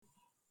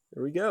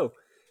Here we go.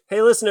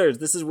 Hey, listeners,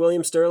 this is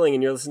William Sterling,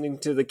 and you're listening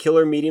to the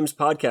Killer Mediums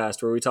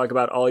podcast, where we talk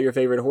about all your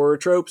favorite horror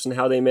tropes and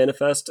how they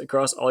manifest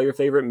across all your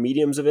favorite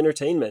mediums of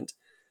entertainment.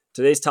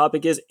 Today's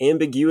topic is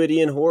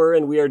ambiguity in horror,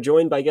 and we are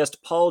joined by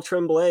guest Paul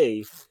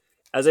Tremblay.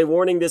 As a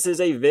warning, this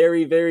is a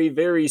very, very,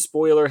 very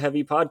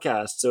spoiler-heavy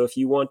podcast, so if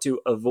you want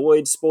to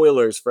avoid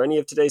spoilers for any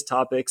of today's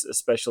topics,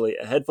 especially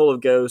A Head Full of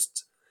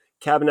Ghosts,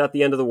 Cabin at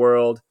the End of the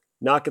World,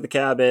 Knock at the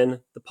Cabin,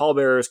 The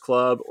Pallbearers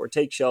Club, or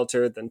Take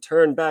Shelter, then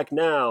turn back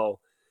now.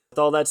 With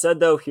all that said,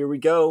 though, here we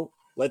go.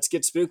 Let's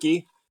get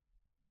spooky.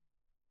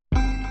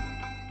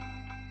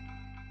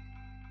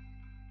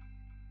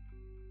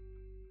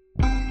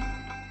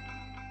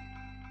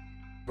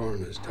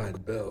 Coroners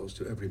tied bells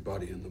to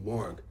everybody in the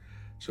morgue,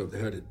 so if they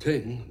heard a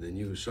ting, they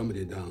knew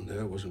somebody down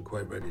there wasn't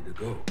quite ready to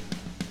go.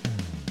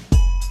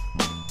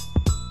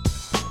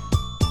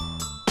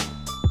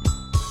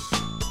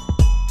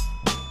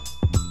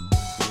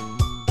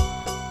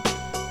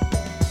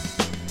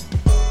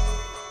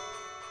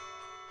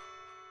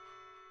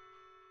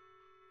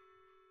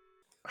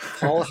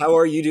 Paul, how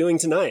are you doing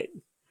tonight?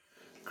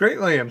 Great,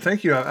 Liam.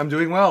 Thank you. I'm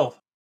doing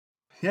well.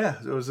 Yeah,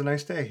 it was a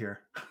nice day here.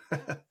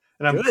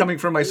 And I'm Good. coming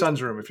from my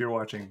son's room if you're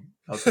watching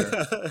out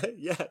there.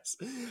 Yes,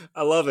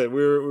 I love it.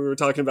 We were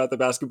talking about the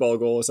basketball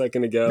goal a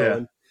second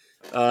ago.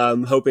 Yeah.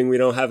 And hoping we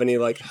don't have any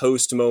like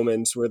host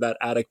moments where that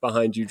attic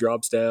behind you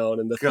drops down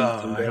and the feet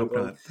God, come I hope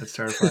down. not. That's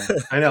terrifying.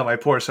 I know. My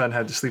poor son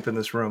had to sleep in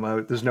this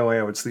room. There's no way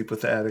I would sleep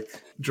with the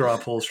attic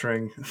draw-pull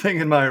string thing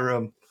in my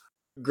room.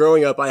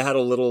 Growing up, I had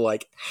a little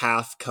like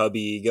half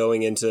cubby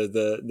going into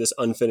this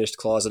unfinished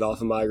closet off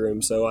of my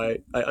room, so I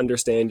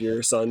understand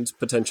your son's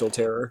potential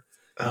terror.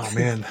 Oh,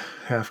 man.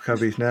 Half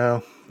cubby.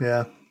 No.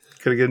 Yeah.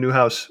 Gotta get a new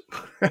house.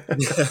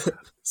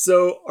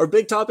 So our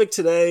big topic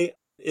today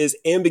is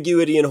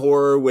ambiguity in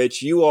horror,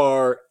 which you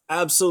are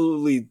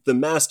absolutely the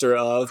master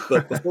of.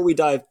 But before we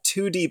dive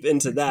too deep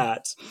into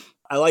that,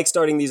 I like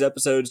starting these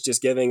episodes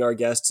just giving our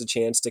guests a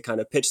chance to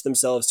kind of pitch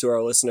themselves to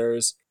our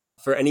listeners.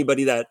 For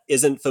anybody that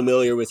isn't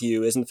familiar with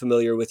you, isn't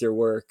familiar with your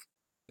work,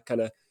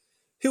 kind of,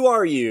 who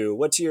are you?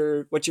 What's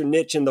your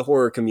niche in the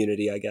horror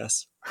community, I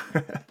guess?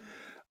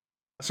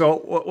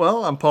 So,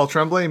 well, I'm Paul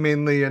Tremblay,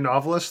 mainly a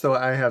novelist, though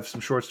I have some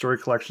short story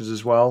collections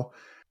as well.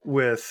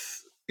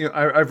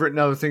 I've written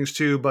other things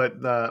too,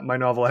 but my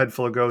novel A Head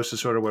Full of Ghosts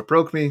is sort of what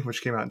broke me,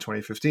 which came out in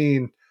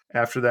 2015.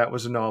 After that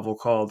was a novel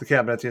called The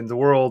Cabin at the End of the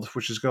World,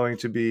 which is going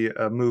to be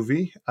a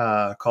movie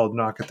called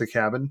Knock at the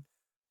Cabin,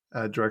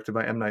 directed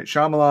by M. Night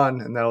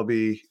Shyamalan, and that'll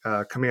be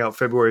coming out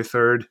February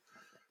 3rd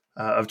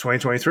of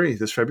 2023,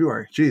 this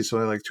February. Geez,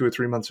 only like 2 or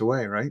 3 months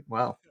away, right?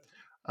 Wow.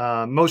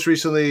 Most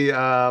recently,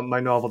 my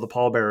novel, The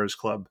Pallbearers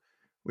Club,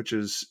 which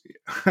is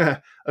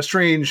a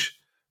strange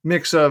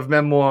mix of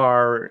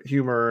memoir,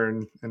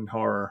 humor, and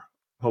horror.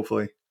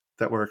 Hopefully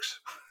that works.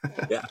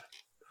 Yeah.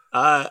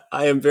 I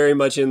am very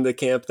much in the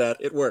camp that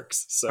it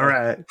works. So. All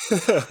right.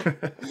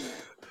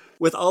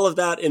 With all of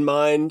that in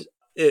mind,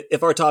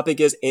 if our topic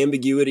is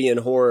ambiguity in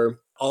horror,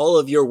 all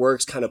of your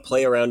works kind of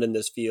play around in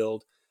this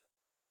field.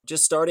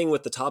 Just starting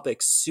with the topic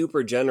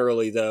super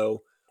generally,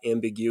 though,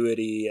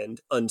 ambiguity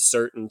and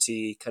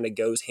uncertainty kind of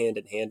goes hand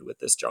in hand with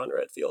this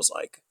genre, it feels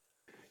like.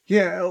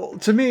 Yeah,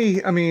 to me,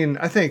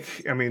 I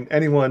think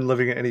anyone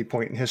living at any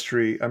point in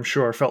history, I'm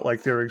sure, felt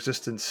like their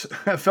existence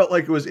felt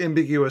like it was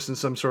ambiguous in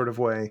some sort of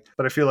way.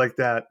 But I feel like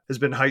that has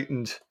been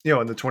heightened,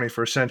 in the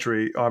 21st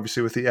century,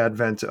 obviously with the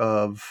advent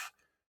of,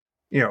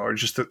 or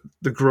just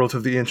the growth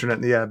of the internet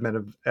and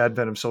the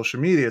advent of social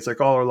media. It's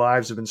like all our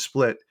lives have been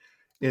split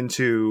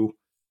into,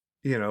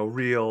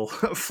 real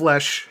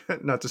flesh,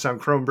 not to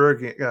sound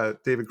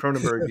David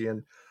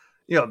Cronenbergian,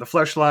 the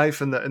flesh life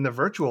and the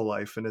virtual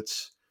life. And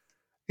it's,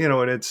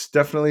 and it's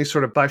definitely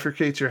sort of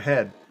bifurcates your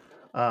head.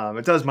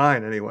 It does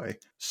mine anyway.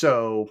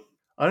 So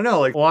I don't know,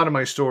 like a lot of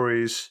my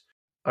stories,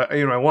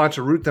 I want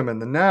to root them in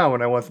the now,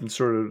 and I want them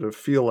sort of to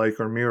feel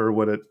like or mirror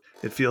what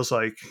it feels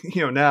like,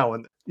 now,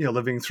 and,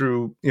 living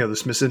through,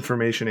 this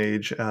misinformation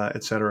age,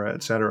 et cetera,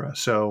 et cetera.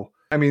 So,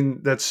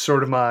 that's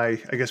sort of my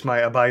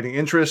abiding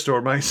interest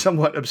or my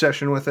somewhat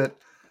obsession with it.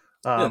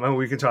 And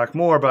we can talk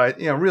more, but,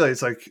 really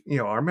it's like,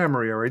 our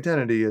memory, our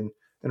identity, and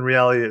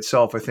reality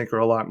itself, I think, are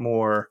a lot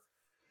more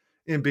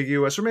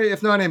ambiguous, or maybe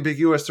if not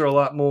ambiguous, they're a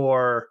lot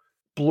more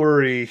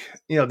blurry,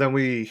 than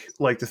we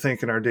like to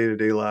think in our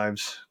day-to-day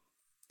lives.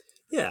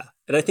 Yeah.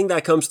 And I think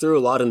that comes through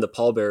a lot in the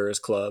Pallbearers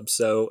Club.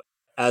 So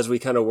as we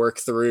kind of work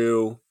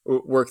through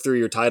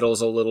your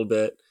titles a little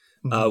bit,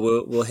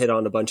 we'll hit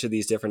on a bunch of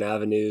these different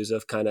avenues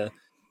of kind of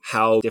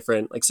how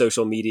different like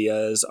social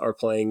medias are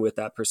playing with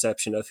that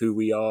perception of who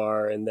we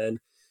are, and then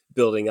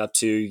building up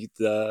to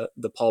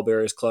the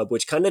Pallbearers Club,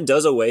 which kind of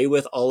does away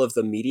with all of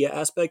the media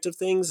aspect of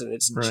things, and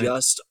it's Right.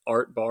 just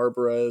Art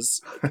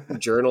Barbara's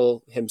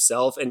journal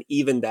himself, and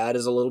even that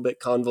is a little bit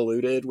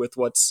convoluted with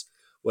what's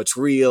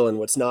real and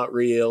what's not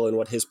real, and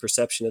what his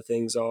perception of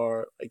things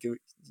are. Like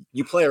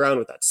you play around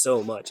with that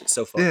so much; it's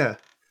so fun. Yeah.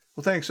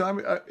 Well, thanks.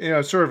 So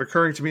it's sort of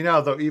occurring to me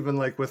now, though, even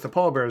like with the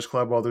Pallbearers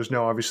Club, while there's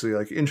no obviously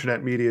like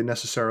internet media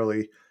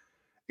necessarily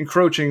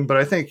encroaching, but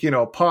I think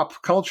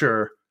pop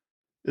culture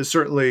is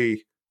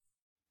certainly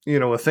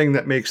a thing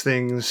that makes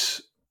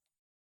things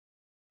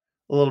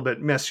a little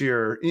bit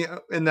messier,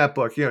 in that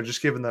book,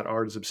 just given that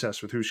Art is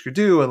obsessed with Husker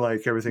Du and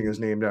like everything is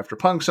named after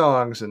punk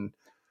songs. And,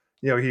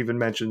 he even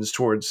mentions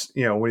towards,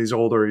 when he's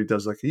older, he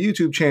does like a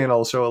YouTube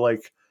channel. So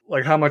like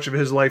how much of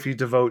his life he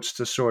devotes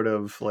to sort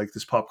of like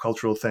this pop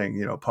cultural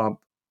thing,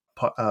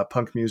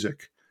 punk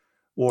music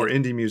or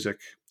indie music,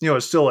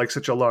 is still like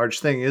such a large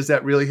thing. Is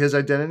that really his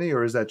identity,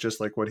 or is that just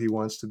like what he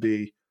wants to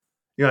be?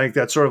 Like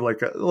that's sort of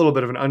like a little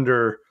bit of an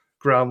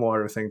underground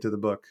water thing to the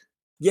book.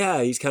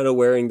 Yeah, he's kind of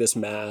wearing this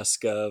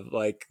mask of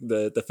like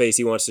the face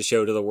he wants to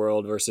show to the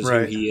world versus who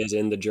Right. he is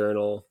in the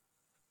journal.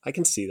 I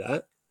can see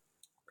that.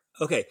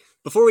 Okay,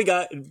 before we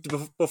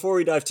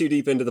dive too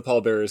deep into the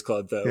Pallbearers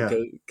Club,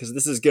 though, because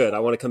this is good. I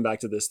want to come back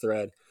to this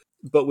thread.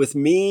 But with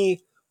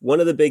me, one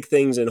of the big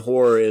things in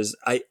horror is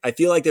I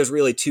feel like there's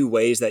really two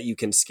ways that you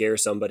can scare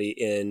somebody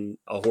in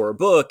a horror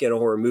book, in a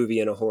horror movie,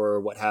 in a horror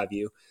what have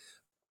you.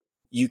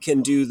 You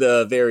can do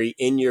the very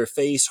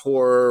in-your-face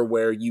horror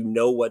where you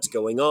know what's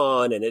going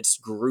on and it's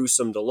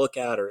gruesome to look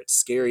at, or it's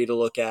scary to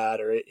look at,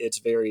 or it's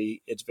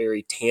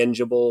very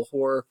tangible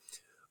horror.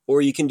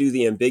 Or you can do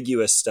the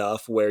ambiguous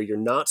stuff where you're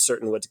not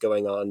certain what's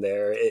going on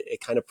there. It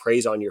kind of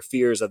preys on your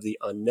fears of the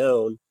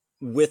unknown.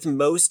 With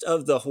most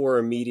of the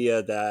horror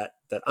media that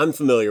I'm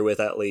familiar with,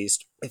 at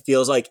least, it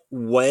feels like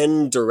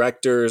when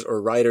directors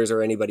or writers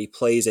or anybody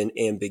plays in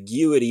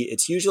ambiguity,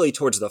 it's usually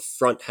towards the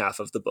front half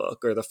of the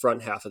book or the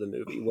front half of the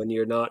movie when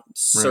you're not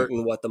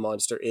certain what the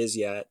monster is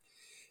yet.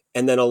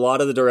 And then a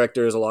lot of the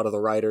directors, a lot of the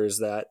writers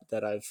that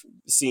I've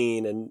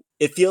seen, and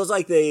it feels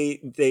like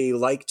they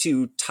like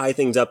to tie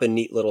things up in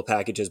neat little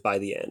packages by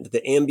the end.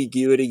 The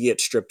ambiguity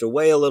gets stripped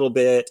away a little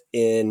bit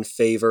in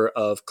favor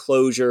of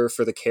closure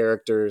for the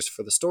characters,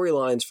 for the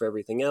storylines, for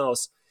everything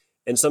else.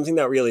 And something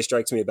that really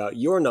strikes me about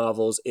your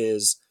novels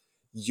is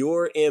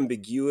your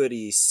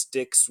ambiguity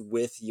sticks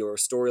with your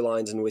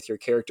storylines and with your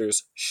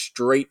characters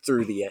straight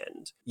through the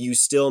end. You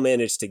still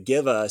manage to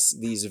give us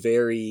these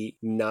very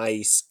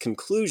nice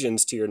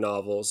conclusions to your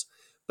novels,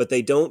 but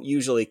they don't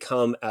usually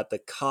come at the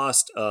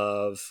cost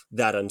of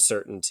that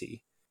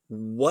uncertainty.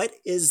 What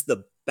is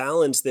the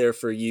balance there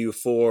for you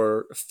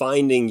for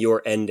finding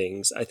your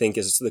endings, I think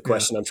is the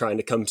question I'm trying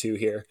to come to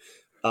here.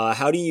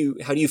 How do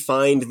you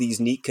find these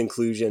neat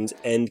conclusions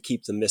and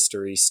keep the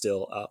mystery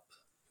still up?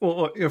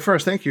 Well,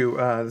 first, thank you.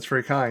 That's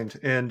very kind.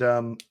 And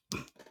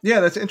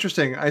that's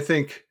interesting. I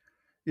think,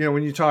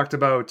 when you talked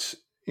about,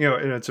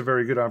 and it's a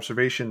very good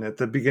observation, at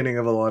the beginning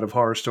of a lot of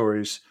horror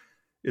stories,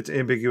 it's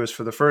ambiguous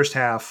for the first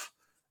half,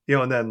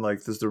 and then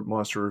like there's the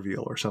monster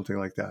reveal or something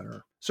like that.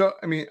 Or so,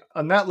 I mean,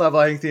 on that level,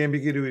 I think the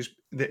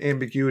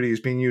ambiguity is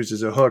being used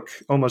as a hook,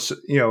 almost,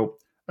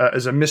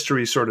 as a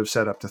mystery sort of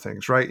setup to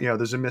things, right?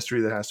 There's a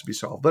mystery that has to be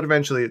solved, but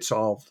eventually it's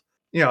solved.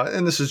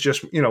 And this is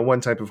just, one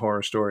type of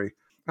horror story.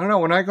 I don't know.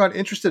 When I got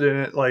interested in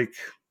it, like,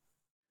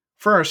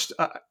 first,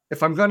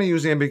 if I'm going to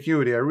use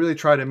ambiguity, I really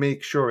try to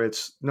make sure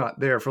it's not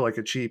there for like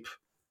a cheap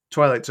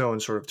Twilight Zone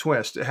sort of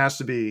twist. It has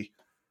to be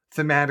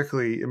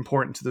thematically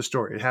important to the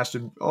story. It has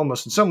to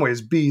almost in some ways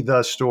be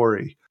the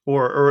story,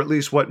 or at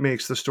least what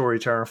makes the story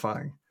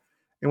terrifying.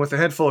 And with A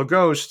Head Full of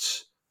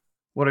Ghosts,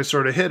 what I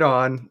sort of hit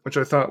on, which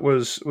I thought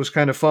was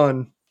kind of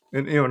fun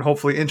and, and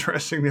hopefully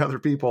interesting to other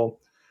people,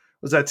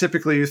 was that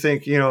typically you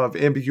think, of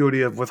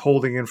ambiguity of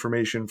withholding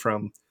information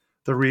from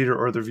the reader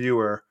or the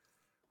viewer.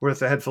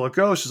 With A Head Full of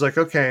Ghosts, is like,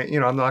 okay,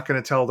 I'm not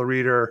going to tell the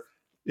reader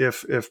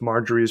if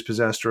Marjorie is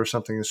possessed or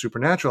something is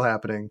supernatural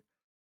happening,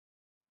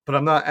 but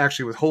I'm not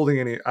actually withholding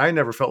any. I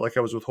never felt like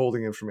I was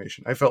withholding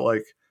information. I felt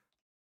like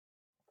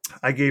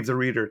I gave the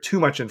reader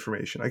too much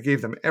information. I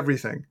gave them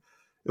everything.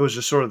 It was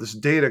just sort of this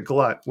data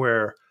glut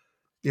where,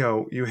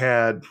 you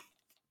had,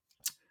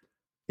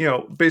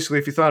 basically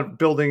if you thought of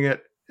building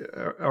it,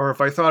 or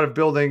if I thought of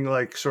building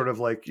like sort of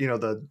like,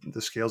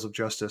 the scales of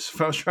justice, if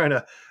I was trying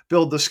to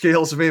build the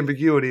scales of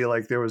ambiguity,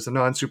 like there was the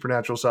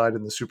non-supernatural side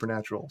and the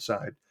supernatural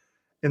side,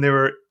 and they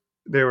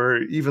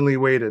were evenly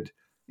weighted,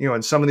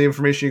 and some of the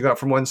information you got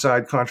from one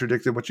side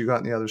contradicted what you got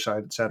on the other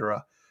side,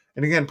 etc.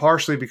 And again,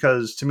 partially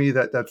because to me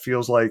that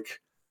feels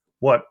like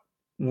what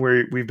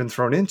we've been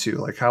thrown into,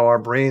 like how our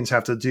brains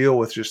have to deal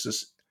with just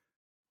this,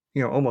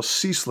 almost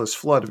ceaseless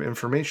flood of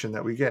information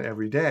that we get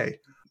every day.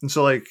 And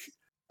so like,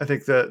 I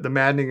think the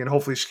maddening and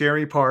hopefully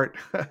scary part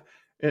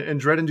and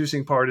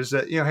dread-inducing part is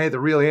that, hey, the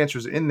real answer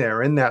is in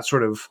there, in that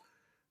sort of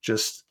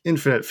just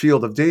infinite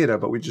field of data,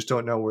 but we just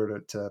don't know where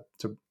to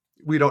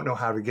we don't know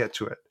how to get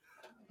to it.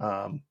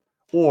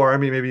 Or, I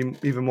mean, maybe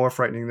even more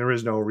frightening, there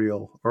is no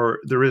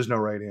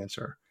right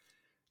answer.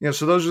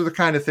 So those are the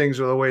kind of things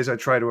or the ways I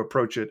try to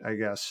approach it, I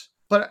guess.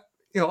 But,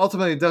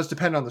 ultimately it does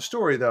depend on the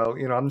story, though.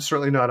 I'm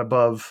certainly not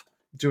above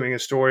doing a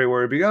story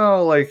where it'd be,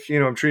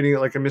 I'm treating it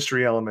like a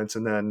mystery element,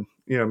 and then,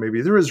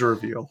 maybe there is a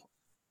reveal.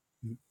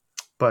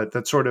 But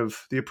that's sort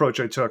of the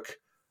approach I took,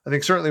 I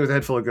think, certainly with A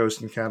Head Full of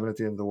Ghosts and Cabin at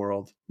the End of the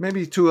World.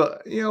 Maybe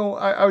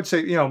I would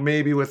say,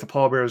 maybe with the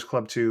Pallbearers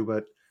Club too,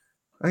 but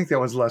I think that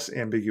one's less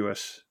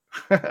ambiguous.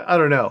 I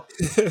don't know.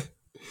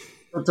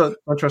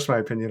 Don't trust my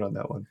opinion on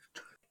that one.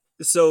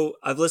 So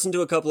I've listened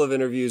to a couple of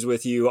interviews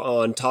with you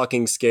on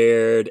Talking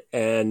Scared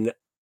and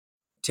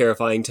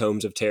Terrifying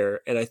Tomes of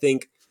Terror. And I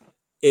think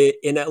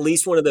in at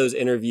least one of those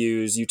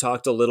interviews, you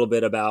talked a little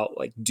bit about,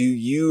 like, do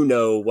you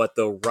know what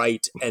the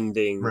right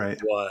ending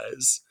Right.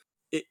 was?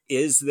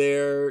 Is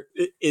there,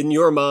 in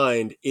your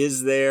mind,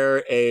 is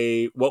there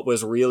a what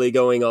was really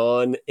going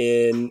on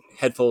in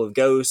Head Full of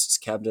Ghosts,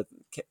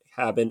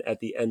 Cabin at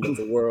the End of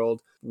the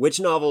World? Which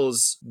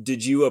novels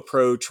did you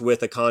approach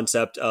with a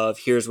concept of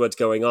here's what's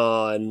going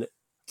on,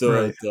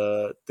 Right.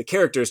 the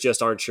characters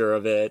just aren't sure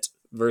of it,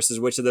 versus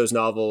which of those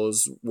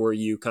novels were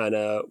you kind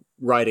of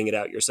writing it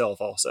out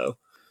yourself also?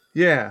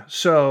 Yeah.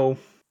 So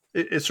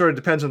it sort of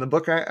depends on the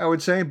book, I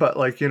would say. But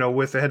like,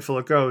 with The Head Full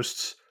of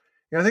Ghosts,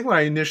 I think when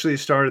I initially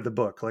started the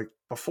book, like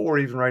before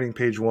even writing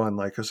page one,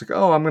 like I was like,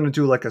 oh, I'm going to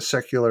do like a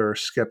secular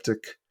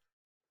skeptic,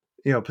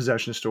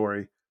 possession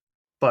story.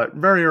 But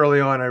very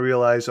early on, I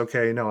realized,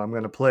 okay, no, I'm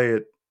going to play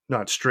it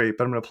not straight,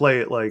 but I'm going to play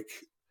it like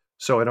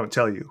so I don't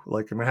tell you.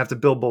 Like I'm going to have to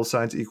build both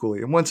sides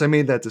equally. And once I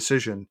made that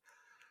decision,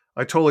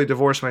 I totally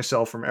divorced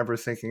myself from ever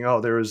thinking,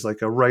 oh, there is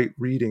like a right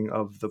reading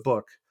of the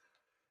book.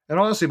 And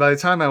honestly, by the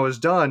time I was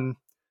done,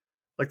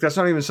 like that's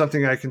not even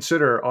something I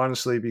consider,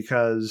 honestly,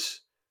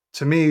 because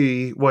to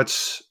me,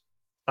 what's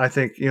I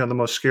think, the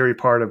most scary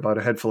part about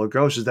A Head Full of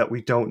Ghosts is that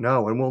we don't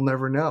know and we'll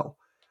never know.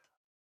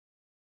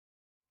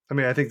 I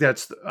mean, I think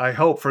I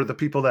hope for the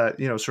people that,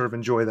 sort of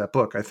enjoy that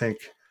book, I think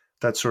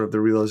that's sort of the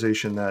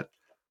realization that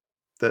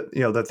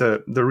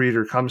the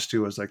reader comes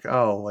to is like,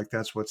 oh, like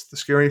that's what's the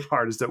scary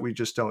part is that we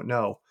just don't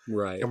know.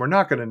 Right. And we're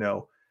not going to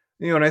know.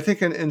 And I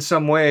think in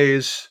some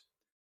ways,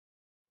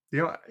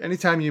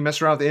 anytime you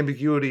mess around with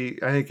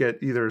ambiguity, I think it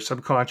either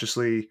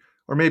subconsciously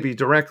or maybe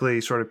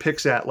directly sort of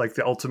picks at like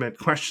the ultimate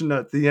question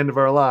at the end of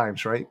our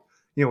lives, right?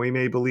 We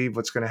may believe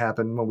what's going to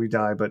happen when we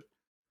die, but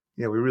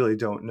we really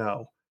don't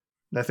know.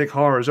 And I think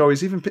horror is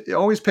always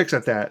picks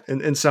at that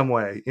in some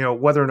way,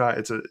 whether or not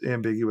it's an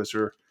ambiguous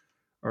or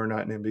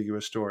not an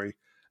ambiguous story.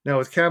 Now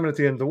with Cabin at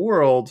the End of the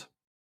World,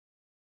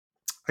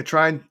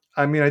 I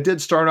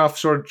did start off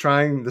sort of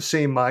trying the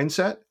same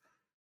mindset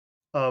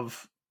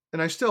of, and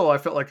I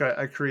felt like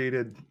I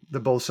created the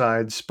both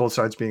sides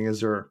being, is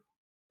there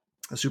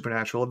a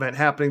supernatural event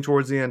happening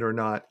towards the end or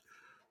not?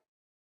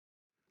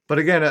 But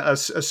again, a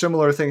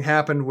similar thing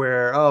happened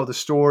where, the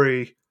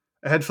story,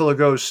 A Head Full of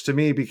Ghosts, to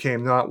me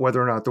became not whether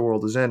or not the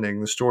world is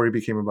ending. The story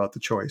became about the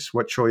choice.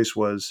 What choice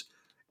was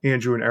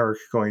Andrew and Eric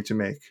going to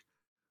make?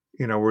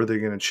 Were they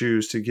going to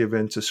choose to give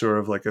in to sort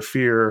of like a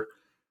fear,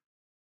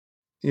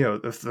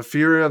 the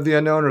fear of the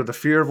unknown or the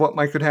fear of what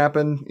might could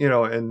happen,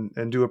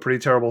 and do a pretty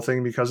terrible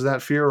thing because of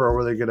that fear? Or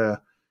were they going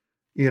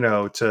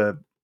to,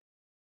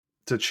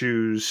 to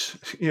choose,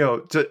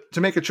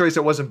 to make a choice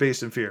that wasn't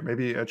based in fear,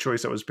 maybe a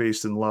choice that was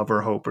based in love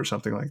or hope or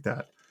something like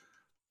that.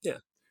 Yeah.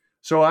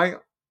 So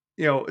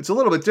it's a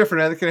little bit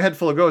different. I think in A Head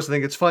Full of Ghosts, I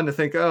think it's fun to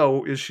think,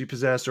 oh, is she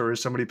possessed or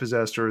is somebody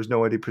possessed or is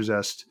nobody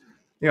possessed?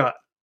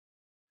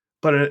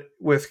 But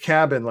with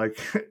Cabin, like,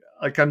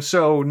 like I'm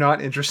so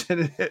not interested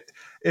in it,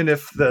 in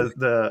if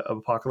the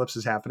apocalypse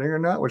is happening or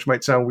not, which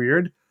might sound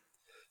weird.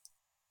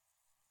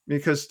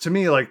 Because to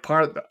me, like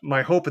part of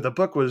my hope of the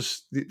book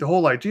was the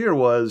whole idea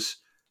was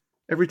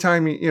every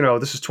time,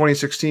 this is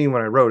 2016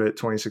 when I wrote it,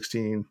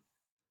 2016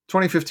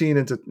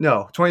 into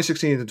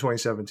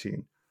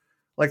 2017.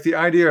 Like the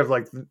idea of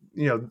like,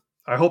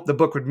 I hope the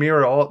book would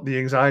mirror all the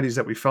anxieties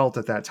that we felt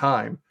at that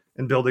time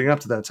and building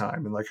up to that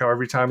time. And like how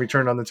every time we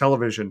turned on the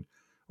television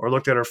or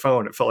looked at our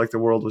phone, it felt like the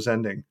world was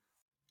ending.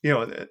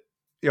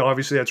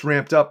 Obviously that's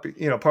ramped up,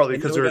 partly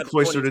And because then we they're got to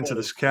cloistered into 2020.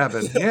 this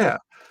cabin. Yeah.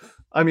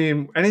 I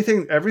mean,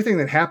 everything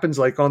that happens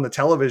like on the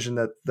television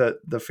that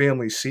the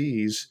family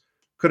sees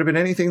could have been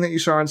anything that you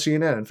saw on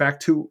CNN. In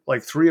fact,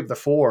 three of the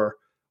four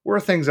were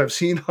things I've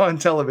seen on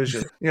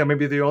television.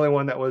 Maybe the only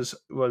one that was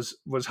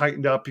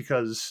heightened up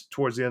because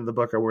towards the end of the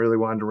book I really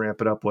wanted to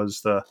ramp it up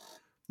was the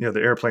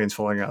airplanes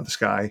falling out of the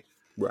sky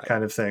Right.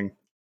 kind of thing.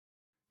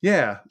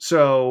 Yeah.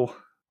 So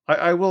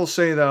I will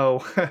say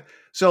though,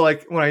 so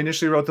like when I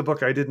initially wrote the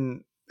book, I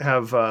didn't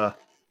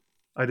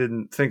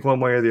think one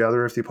way or the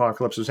other if the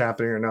apocalypse was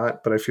happening or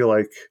not. But I feel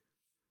like,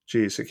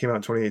 geez, it came out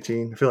in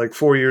 2018. I feel like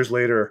 4 years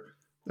later,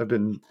 I've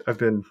been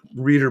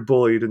reader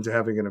bullied into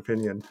having an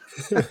opinion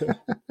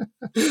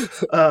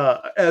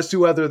as to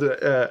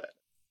whether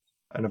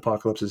an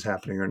apocalypse is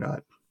happening or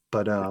not.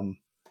 But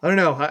I don't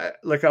know.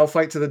 I'll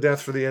fight to the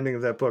death for the ending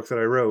of that book that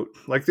I wrote.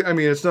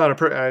 It's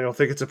not I don't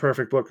think it's a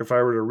perfect book. If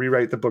I were to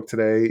rewrite the book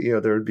today,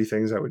 there would be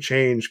things I would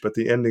change, but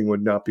the ending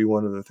would not be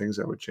one of the things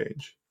I would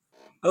change.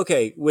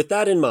 Okay, with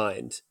that in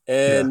mind,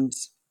 Yeah. and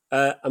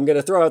I'm going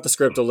to throw out the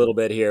script a little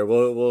bit here.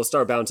 We'll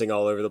start bouncing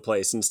all over the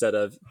place instead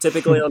of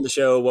typically on the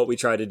show. What we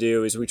try to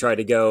do is we try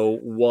to go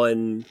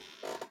one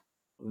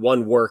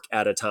work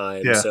at a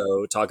time. Yeah.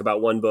 So talk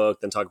about one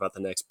book, then talk about the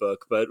next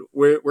book. But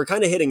we're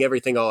kind of hitting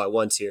everything all at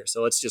once here.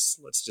 So let's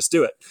just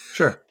do it.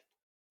 Sure.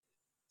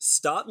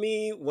 Stop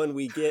me when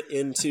we get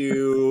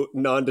into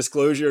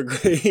non-disclosure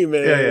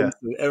agreements Yeah.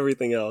 and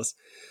everything else.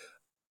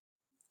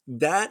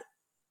 That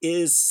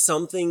is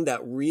something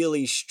that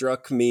really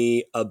struck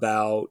me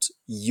about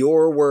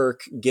your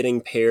work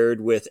getting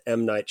paired with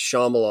M. Night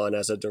Shyamalan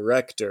as a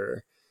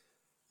director.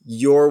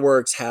 Your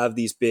works have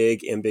these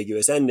big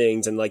ambiguous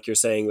endings, and like you're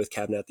saying with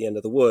Cabin at the End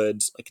of the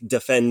Woods, like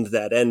defend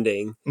that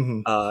ending,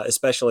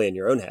 especially in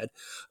your own head.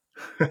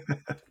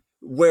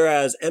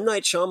 Whereas M.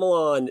 Night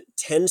Shyamalan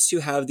tends to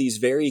have these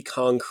very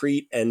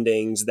concrete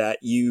endings that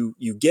you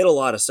get a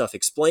lot of stuff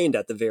explained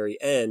at the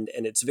very end,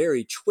 and it's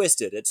very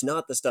twisted. It's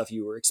not the stuff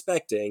you were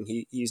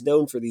expecting. He's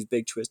known for these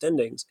big twist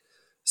endings.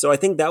 So I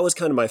think that was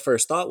kind of my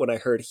first thought when I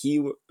heard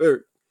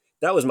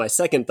that was my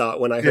second thought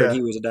when I heard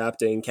he was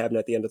adapting Cabin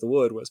at the End of the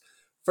Wood was,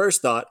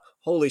 first thought,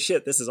 holy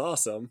shit, this is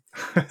awesome.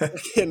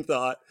 Second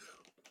thought,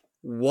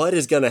 what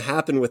is going to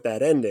happen with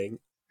that ending?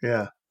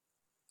 Yeah.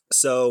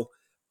 So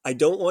I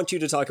don't want you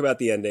to talk about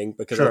the ending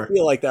because I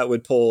feel like that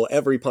would pull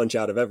every punch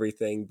out of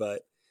everything.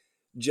 But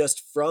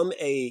just from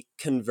a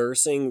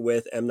conversing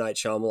with M. Night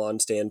Shyamalan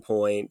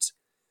standpoint,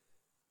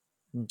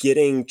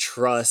 getting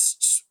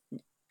trust,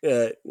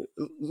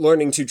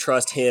 learning to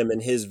trust him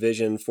and his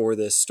vision for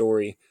this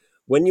story.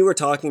 When you were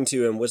talking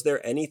to him, was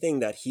there anything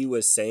that he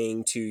was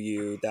saying to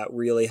you that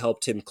really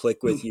helped him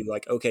click with you?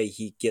 Like, okay,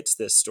 he gets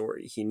this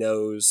story. He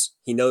knows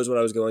what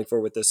I was going for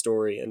with this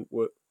story. And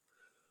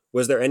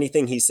was there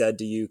anything he said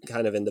to you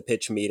kind of in the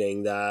pitch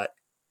meeting that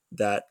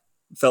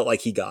felt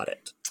like he got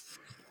it?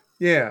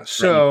 Yeah.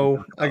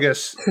 So I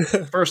guess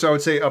first I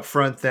would say up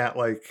front that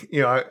like,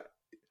 there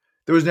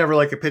was never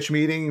like a pitch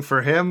meeting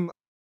for him,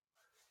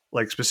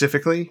 like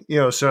specifically,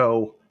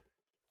 so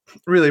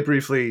really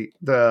briefly,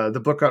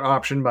 the book got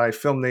optioned by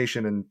Film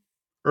Nation in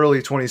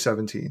early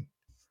 2017. Okay.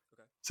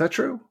 Is that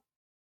true?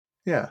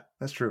 Yeah,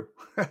 that's true.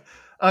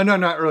 No,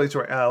 not early,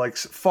 like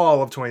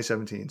fall of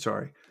 2017,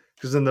 sorry.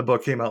 Because then the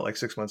book came out like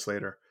 6 months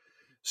later.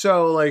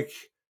 So like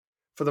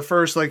for the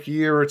first like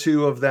year or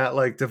two of that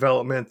like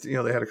development, they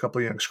had a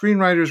couple of young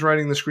screenwriters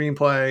writing the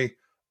screenplay.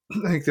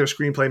 I think their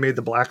screenplay made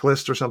the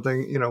blacklist or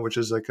something, which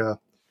is like a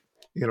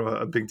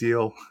big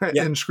deal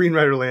in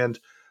screenwriter land.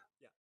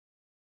 Yeah.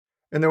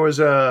 And there was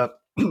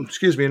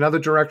another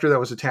director that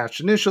was attached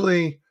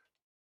initially,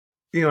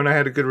 and I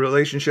had a good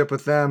relationship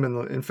with them.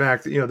 And in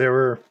fact, I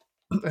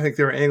think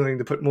they were angling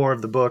to put more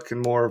of the book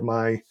and more of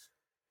my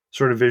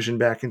sort of vision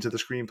back into the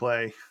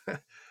screenplay,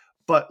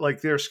 but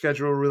like their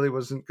schedule really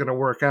wasn't going to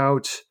work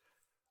out.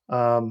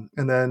 And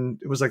then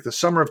it was like the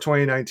summer of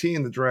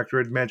 2019, the director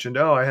had mentioned,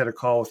 I had a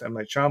call with M.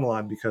 Night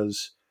Shyamalan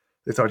because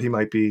they thought he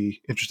might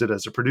be interested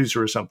as a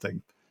producer or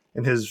something.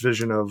 And his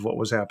vision of what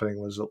was happening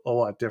was a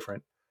lot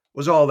different,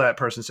 was all that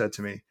person said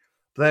to me.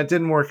 But that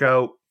didn't work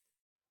out.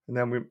 And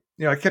then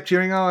I kept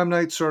hearing, M.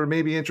 Night's sort of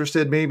maybe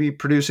interested, maybe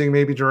producing,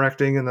 maybe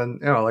directing. And then,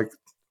 like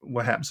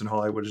what happens in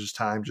Hollywood is just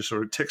time just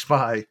sort of ticks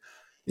by.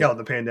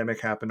 The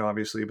pandemic happened,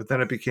 obviously, but then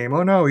it became,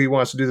 no, he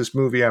wants to do this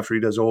movie after he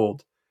does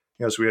Old.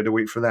 So we had to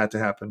wait for that to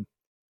happen.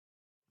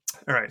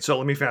 All right, so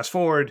let me fast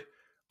forward.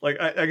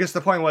 Like, I guess the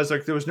point was,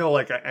 like, there was no,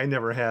 like, I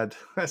never had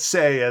a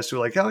say as to,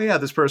 like,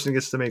 this person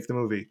gets to make the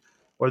movie,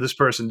 or this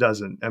person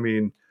doesn't. I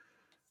mean,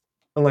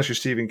 unless you're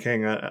Stephen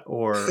King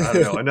or, I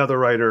don't know, another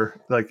writer,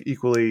 like,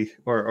 equally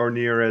or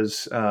near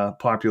as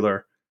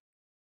popular,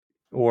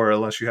 or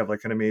unless you have,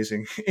 like, an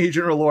amazing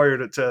agent or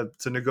lawyer to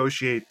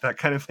negotiate that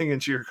kind of thing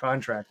into your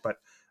contract. But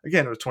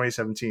again, it was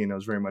 2017. It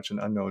was very much an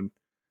unknown,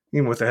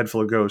 even with a head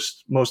full of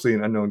ghosts, mostly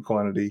an unknown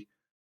quantity.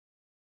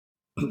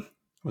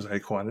 Was it a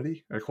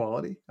quantity or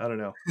quality? I don't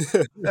know.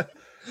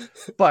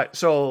 But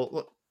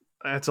so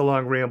that's a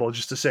long ramble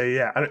just to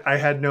say, I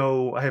have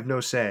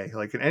no say.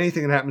 Like in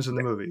anything that happens in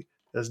the movie,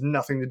 it has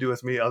nothing to do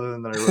with me other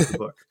than that I wrote the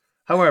book.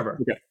 However,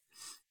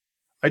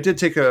 I did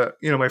take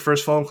my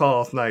first phone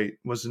call with Night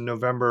was in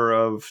November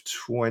of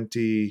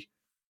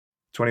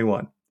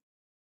 2021.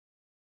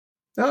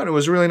 And it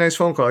was a really nice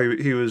phone call.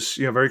 He was,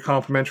 very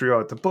complimentary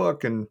about the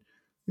book and,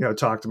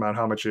 talked about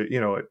how much it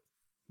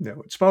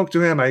spoke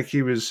to him. Like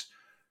he was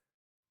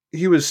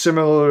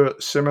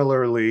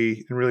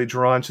similarly and really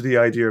drawn to the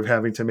idea of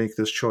having to make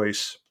this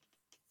choice.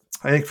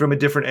 I think from a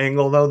different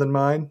angle though than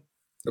mine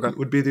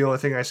would be the only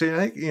thing I say.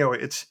 I think,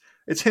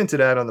 it's hinted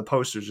at on the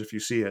posters. If you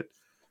see it,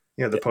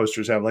 the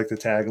posters have like the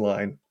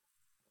tagline,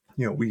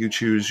 will you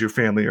choose your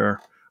family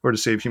or to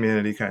save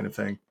humanity kind of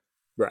thing.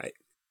 Right.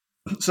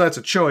 So that's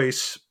a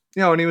choice,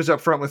 and he was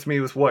upfront with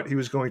me with what he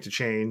was going to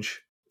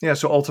change. Yeah.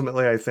 So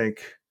ultimately I think,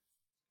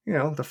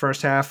 the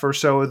first half or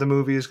so of the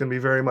movie is going to be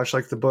very much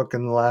like the book,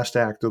 and the last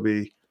act will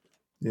be,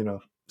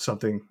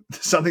 something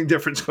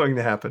different's going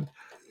to happen.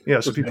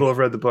 So people have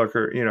read the book,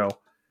 or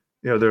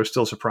there are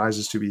still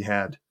surprises to be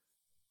had.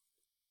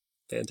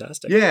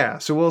 Fantastic. Yeah,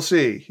 so we'll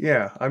see.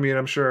 Yeah, I mean,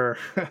 I'm sure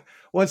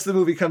once the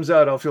movie comes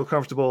out, I'll feel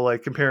comfortable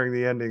like comparing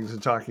the endings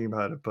and talking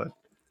about it. But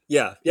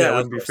it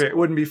wouldn't be fair. It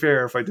wouldn't be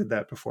fair if I did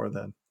that before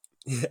then.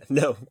 Yeah,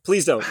 no,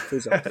 please don't.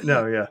 Please don't.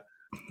 No, yeah.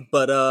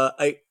 But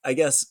I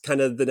guess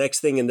kind of the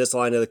next thing in this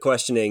line of the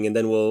questioning, and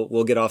then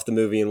we'll get off the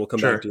movie and we'll come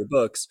back to your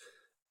books.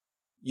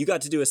 You got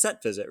to do a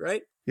set visit,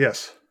 right?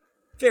 Yes.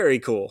 Very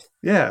cool.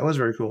 Yeah, it was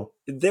very cool.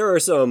 There are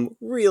some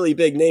really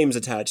big names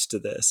attached to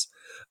this.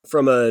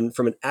 From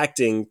an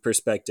acting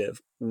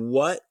perspective,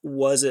 What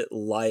was it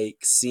like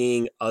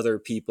seeing other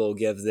people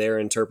give their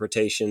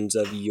interpretations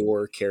of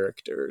your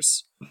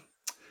characters?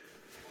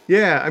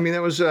 Yeah, I mean,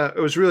 it was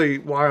really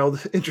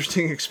wild,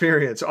 interesting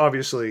experience.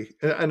 Obviously,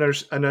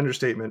 an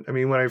understatement. I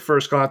mean, when I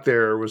first got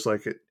there, it was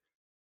like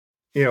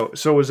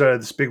so it was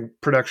this big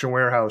production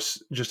warehouse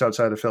just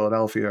outside of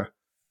Philadelphia,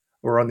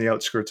 or on the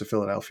outskirts of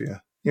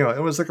Philadelphia.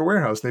 It was like a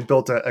warehouse. They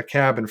built a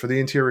cabin for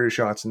the interior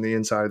shots in the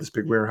inside of this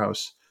big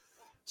warehouse.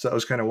 So that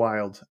was kind of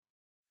wild.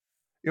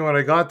 When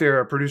I got there,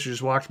 a producer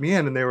just walked me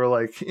in, and they were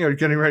like,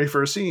 getting ready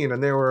for a scene,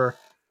 and they were,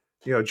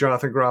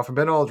 Jonathan Groff and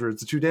Ben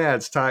Aldridge, the two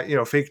dads,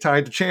 fake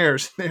tied to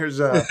chairs.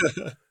 There's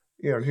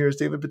here's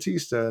David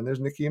Bautista, and there's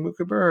Nikki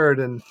Amuka Bird,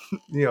 and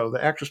the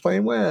actress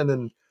playing Wen,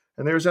 and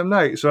there's M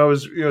Night. So I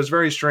was, it was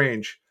very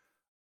strange.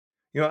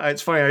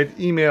 It's funny. I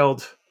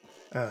emailed.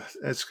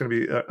 It's going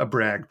to be a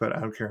brag, but I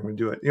don't care. I'm going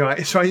to do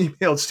it. So I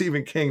emailed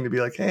Stephen King to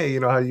be like, hey,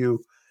 how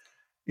you,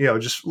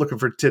 just looking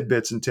for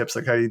tidbits and tips,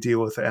 like how you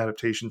deal with the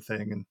adaptation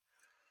thing,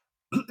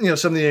 and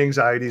some of the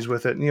anxieties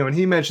with it. And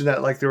he mentioned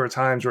that like there were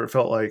times where it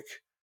felt like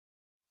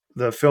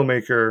the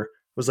filmmaker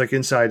was like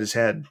inside his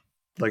head,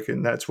 like,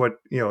 and that's what,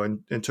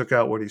 and took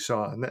out what he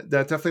saw. And that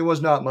definitely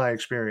was not my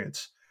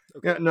experience.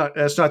 Okay.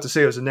 That's not to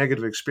say it was a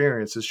negative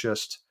experience. It's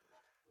just,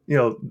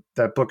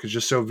 that book is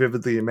just so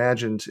vividly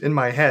imagined in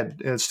my head,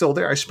 and it's still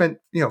there. I spent,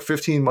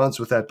 15 months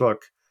with that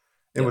book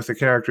and with the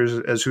characters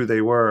as who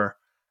they were,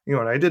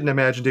 and I didn't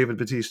imagine David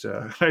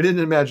Bautista. I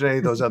didn't imagine any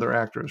of those other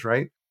actors.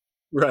 Right.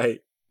 Right.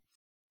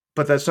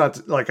 But that's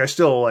not like, I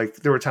still like,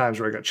 there were times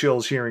where I got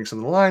chills hearing some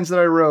of the lines that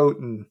I wrote,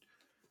 and,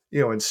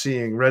 and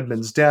seeing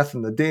Redmond's death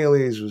in the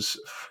dailies was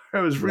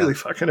really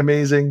fucking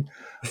amazing.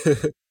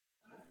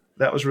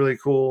 That was really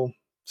cool.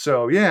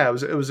 So yeah,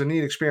 it was a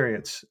neat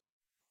experience.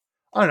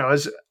 I don't know,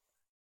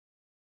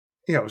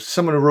 as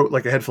someone who wrote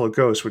like A Head Full of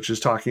Ghosts, which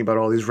is talking about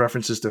all these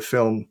references to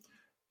film,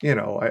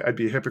 I'd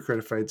be a hypocrite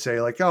if I'd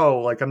say like, oh,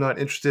 like I'm not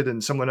interested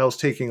in someone else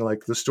taking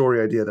like the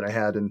story idea that I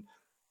had and,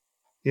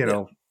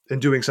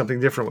 and doing something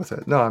different with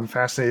it. No, I'm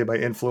fascinated by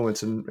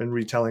influence and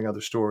retelling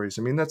other stories.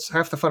 I mean, that's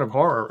half the fun of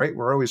horror, right?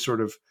 We're always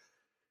sort of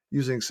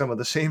using some of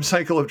the same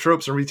cycle of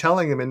tropes and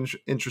retelling them in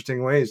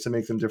interesting ways to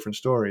make them different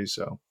stories.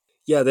 So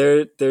yeah,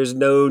 there's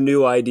no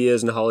new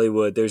ideas in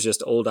Hollywood. There's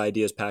just old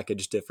ideas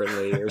packaged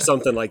differently, or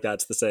something like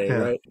that's the saying,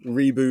 right?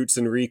 Reboots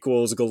and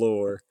requels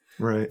galore.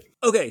 Right.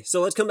 Okay,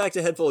 so let's come back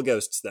to Head Full of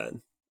Ghosts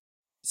then.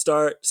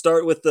 Start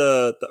with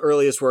the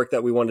earliest work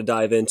that we want to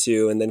dive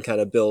into, and then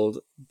kind of build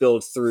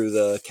through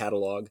the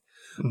catalog.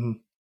 Mm-hmm.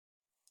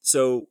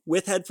 So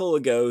with Head Full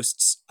of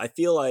Ghosts, I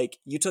feel like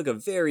you took a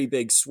very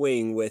big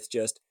swing with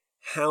just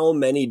how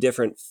many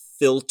different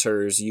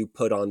filters you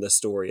put on the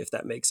story, if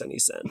that makes any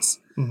sense.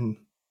 Mm-hmm.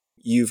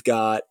 You've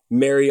got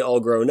Mary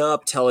all grown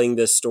up telling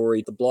this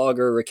story, the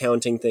blogger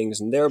recounting things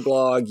in their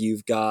blog.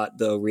 You've got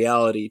the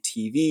reality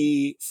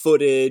TV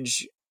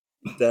footage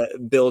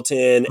that built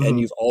in, and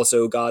you've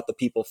also got the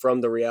people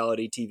from the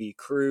reality TV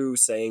crew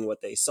saying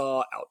what they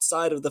saw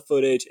outside of the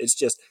footage. It's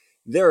just,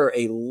 there are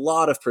a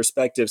lot of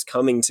perspectives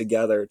coming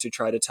together to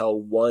try to tell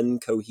one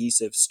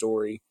cohesive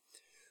story.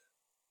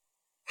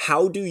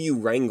 How do you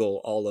wrangle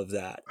all of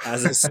that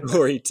as a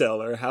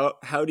storyteller?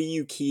 How do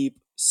you keep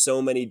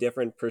so many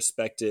different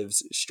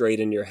perspectives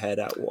straight in your head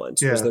at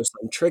once? Was there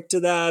some trick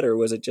to that, or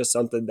was it just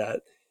something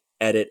that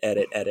edit?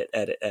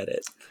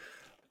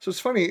 So it's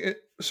funny.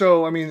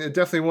 So, I mean, it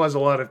definitely was a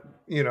lot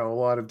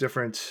of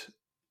different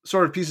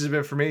sort of pieces of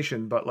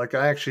information, but like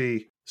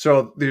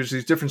so there's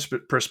these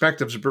different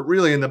perspectives, but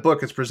really in the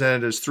book, it's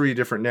presented as three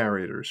different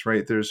narrators,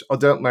 right? There's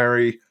adult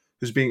Mary,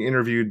 who's being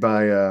interviewed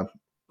by a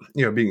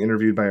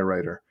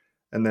writer.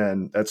 And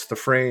then that's the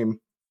frame.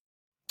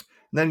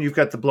 And then you've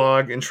got the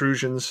blog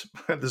intrusions,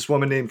 this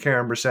woman named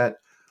Karen Brissett,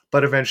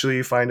 but eventually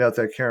you find out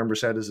that Karen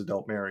Brissett is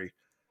adult Mary.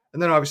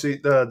 And then obviously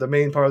the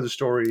main part of the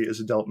story is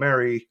adult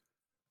Mary,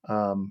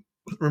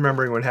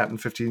 remembering what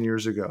happened 15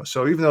 years ago.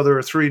 So even though there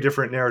are three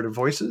different narrative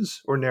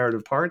voices or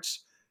narrative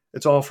parts,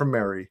 it's all from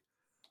Mary.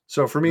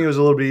 So for me, it was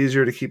a little bit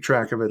easier to keep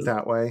track of it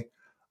that way.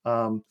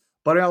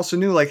 But I also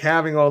knew like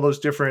having all those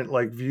different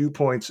like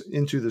viewpoints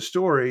into the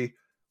story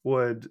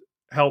would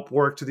help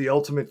work to the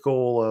ultimate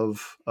goal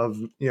of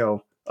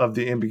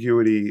the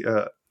ambiguity,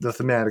 the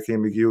thematic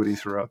ambiguity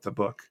throughout the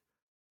book.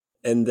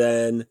 And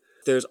then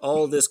there's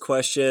all this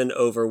question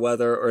over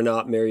whether or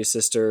not Mary's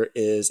sister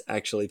is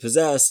actually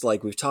possessed,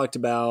 like we've talked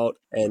about,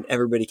 and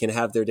everybody can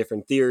have their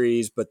different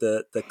theories. But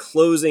the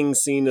closing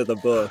scene of the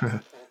book,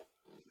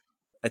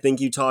 I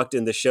think you talked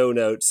in the show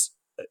notes,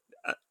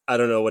 I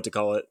don't know what to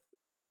call it,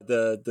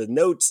 the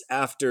notes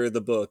after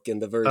the book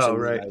and the version. Oh,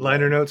 right.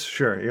 Liner notes?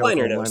 Sure. Yeah,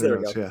 liner notes, there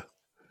we go. Yeah.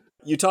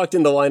 You talked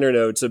in the liner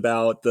notes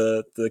about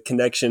the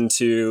connection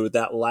to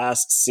that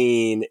last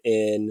scene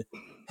in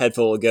Head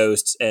Full of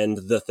Ghosts and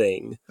The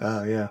Thing.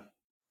 Oh, yeah.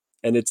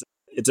 And it's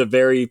a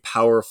very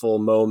powerful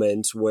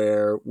moment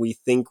where we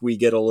think we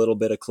get a little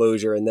bit of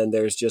closure, and then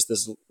there's just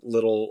this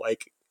little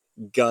like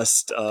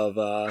gust of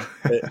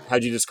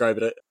how'd you describe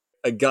it?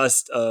 A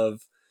gust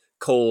of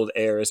cold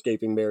air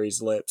escaping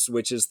Mary's lips,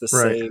 which is the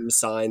same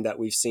sign that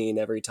we've seen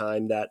every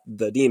time that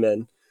the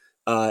demon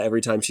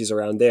every time she's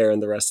around there in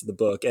the rest of the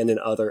book, and in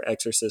other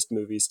Exorcist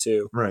movies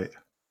too. Right.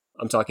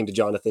 I'm talking to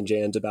Jonathan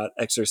Jans about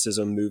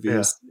exorcism Yeah.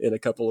 movies in a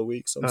couple of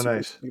weeks. So I'm Oh, super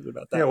nice. excited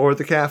about Yeah, that. or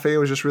the cafe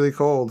was just really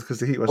cold because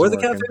the heat Or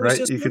wasn't the cafe working. was Right.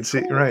 just You really could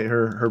see cool. right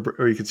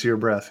or you could see her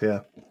breath.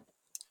 Yeah.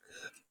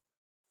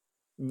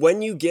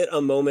 When you get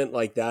a moment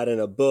like that in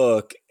a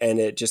book and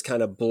it just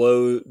kind of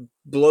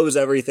blows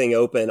everything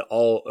open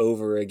all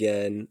over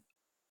again,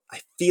 I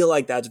feel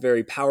like that's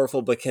very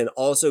powerful, but can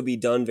also be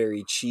done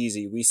very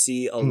cheesy. We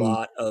see a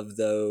lot of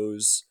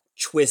those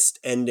twist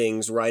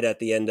endings right at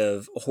the end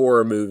of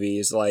horror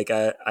movies. Like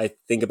I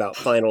think about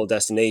Final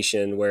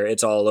Destination, where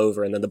it's all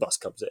over and then the bus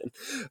comes in,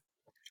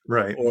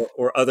 Right.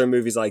 or other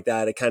movies like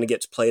that. It kind of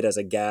gets played as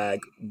a gag.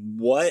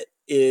 What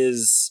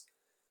is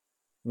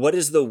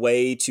the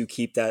way to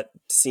keep that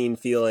scene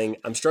feeling,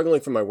 I'm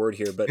struggling for my word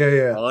here, but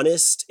Yeah.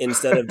 honest,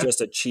 instead of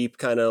just a cheap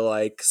kind of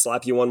like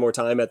slap you one more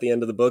time at the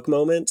end of the book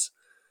moment?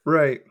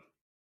 Right.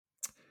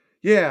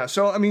 Yeah.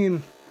 So, I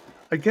mean,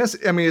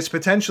 it's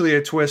potentially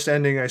a twist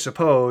ending, I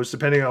suppose,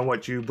 depending on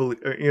what you believe,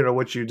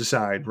 what you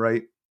decide.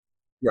 Right.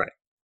 Right.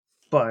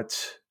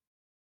 But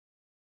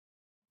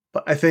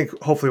I think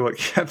hopefully what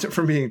kept it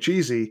from being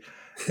cheesy.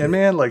 And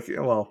man, like,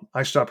 well,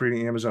 I stopped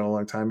reading Amazon a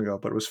long time ago,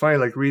 but it was funny,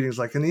 like readings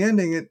like in the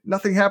ending,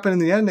 nothing happened in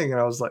the ending.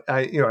 And I was like,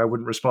 I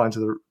wouldn't respond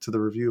to the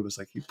review. It was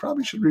like, you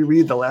probably should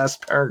reread the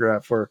last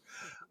paragraph or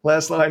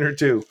last line or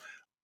two.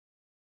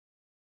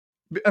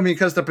 I mean,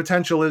 because the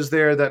potential is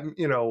there that,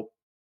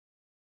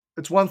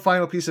 it's one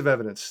final piece of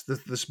evidence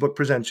that this book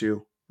presents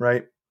you,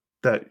 right?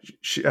 That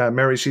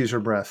Mary sees her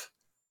breath.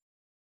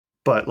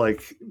 But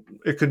like,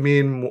 it could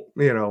mean,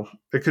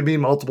 it could mean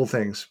multiple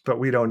things, but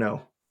we don't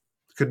know.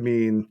 It could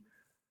mean,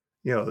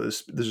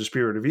 there's a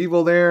spirit of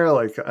evil there.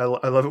 Like I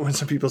love it when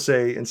some people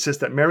insist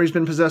that Mary's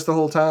been possessed the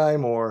whole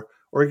time, or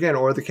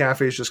the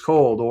cafe is just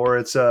cold, or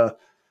it's a,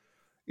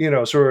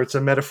 sort of it's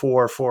a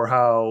metaphor for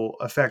how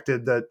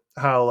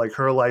like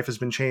her life has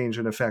been changed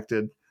and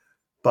affected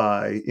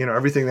by,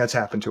 everything that's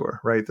happened to her,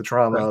 right? The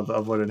trauma Right.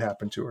 of what had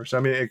happened to her. So,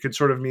 I mean, it could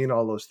sort of mean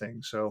all those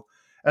things. So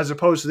as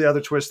opposed to the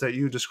other twists that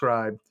you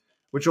described,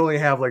 which only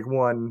have like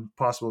one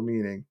possible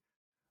meaning,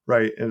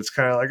 right? And it's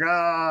kind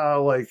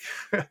of like,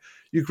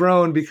 you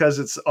groan because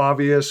it's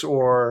obvious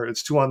or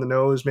it's too on the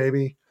nose,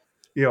 maybe,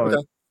 Okay.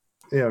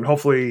 and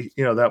hopefully,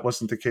 that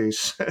wasn't the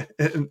case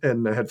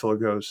in A Head Full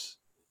of Ghosts.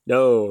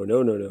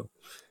 No.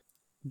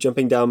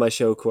 Jumping down my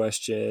show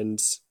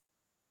questions.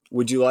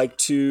 Would you like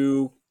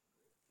to,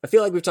 I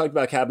feel like we've talked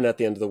about Cabin at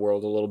the End of the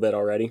World a little bit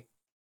already.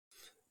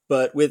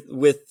 But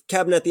with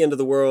Cabin at the End of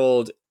the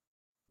World,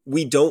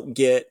 we don't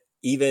get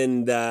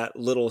even that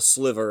little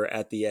sliver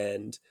at the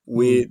end.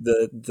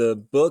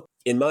 The book,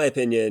 in my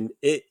opinion,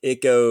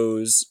 it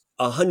goes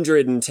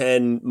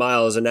 110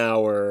 miles an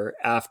hour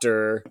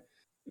after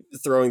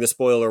throwing the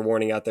spoiler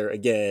warning out there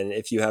again.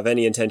 If you have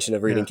any intention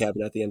of reading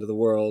Cabin at the End of the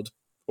World,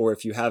 or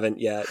if you haven't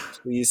yet,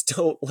 please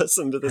don't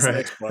listen to this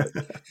next part.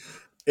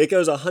 It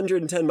goes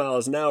 110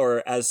 miles an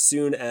hour as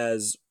soon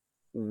as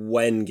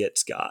Wen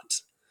gets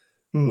got,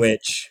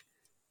 which,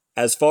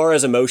 as far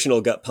as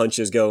emotional gut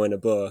punches go in a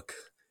book,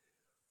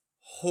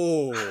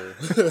 Yeah,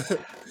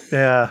 that's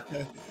I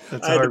a had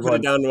to hard put it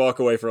one. down and walk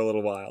away for a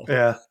little while.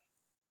 Yeah.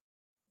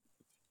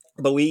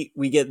 But we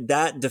get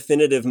that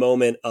definitive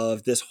moment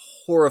of this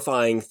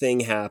horrifying thing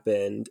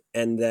happened,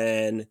 and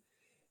then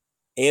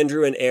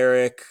Andrew and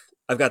Eric,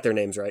 I've got their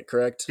names right,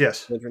 correct?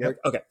 Yes. Andrew and Yep. Eric?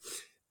 Okay.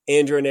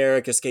 Andrew and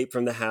Eric escape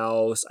from the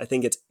house. I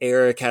think it's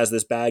Eric has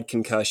this bad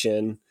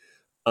concussion.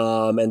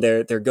 And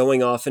they're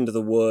going off into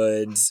the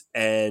woods,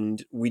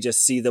 and we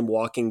just see them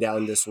walking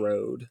down this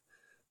road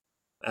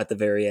at the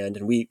very end,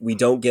 and we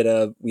don't get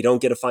a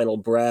final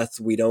breath.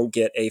 We don't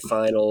get a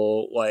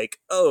final like,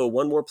 oh,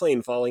 one more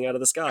plane falling out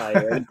of the sky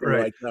or anything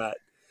Right. like that.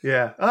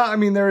 Yeah. I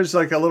mean, there is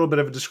like a little bit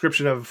of a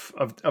description of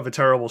a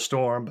terrible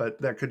storm, but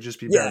that could just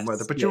be bad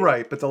weather. But you're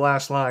right. But the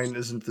last line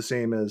isn't the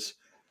same as,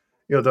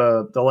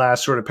 the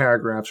last sort of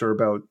paragraphs are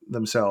about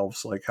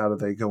themselves. Like, how do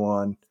they go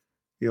on?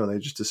 They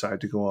just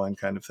decide to go on,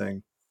 kind of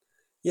thing.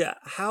 Yeah.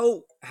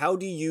 How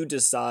do you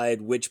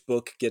decide which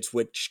book gets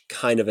which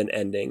kind of an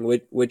ending?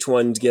 Which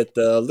ones get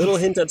the little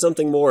hint at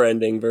something more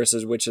ending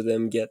versus which of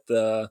them get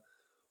the,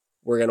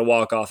 we're going to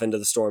walk off into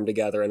the storm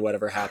together and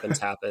whatever happens,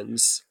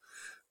 happens?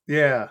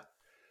 Yeah.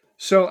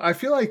 So I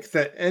feel like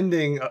the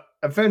ending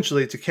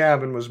eventually to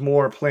Cabin was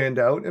more planned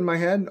out in my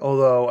head.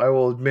 Although I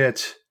will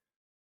admit,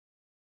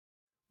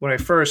 when I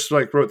first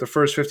wrote the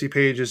first 50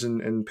 pages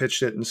and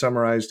pitched it and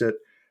summarized it,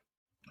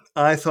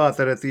 I thought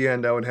that at the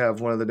end I would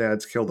have one of the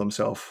dads killed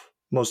himself,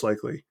 most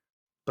likely.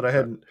 But I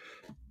hadn't,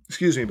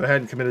 but I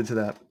hadn't committed to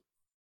that.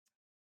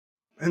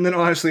 And then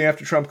honestly,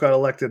 after Trump got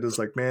elected, it's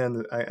like,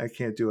 man, I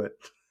can't do it.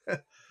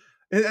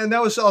 and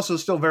that was also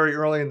still very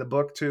early in the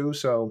book too.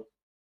 So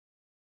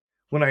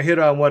when I hit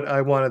on what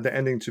I wanted the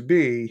ending to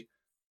be,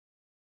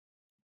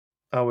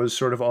 I was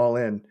sort of all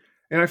in.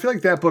 And I feel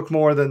like that book,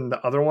 more than the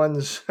other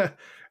ones,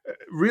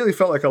 really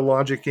felt like a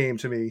logic game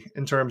to me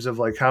in terms of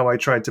like how I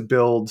tried to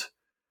build,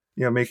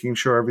 making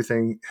sure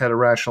everything had a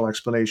rational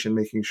explanation,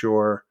 making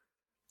sure,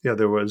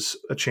 there was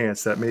a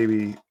chance that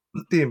maybe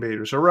the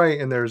invaders are right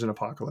and there's an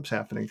apocalypse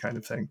happening kind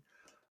of thing.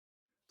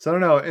 So I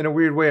don't know. In a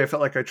weird way, I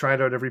felt like I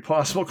tried out every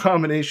possible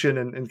combination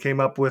and came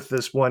up with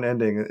this one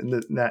ending,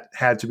 and that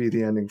had to be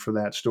the ending for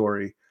that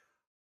story.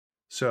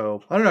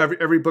 So I don't know.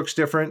 Every book's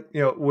different.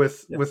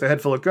 With A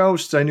Head Full of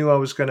Ghosts, I knew I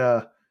was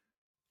gonna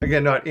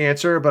again not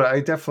answer, but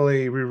I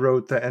definitely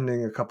rewrote the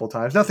ending a couple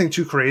times. Nothing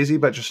too crazy,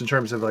 but just in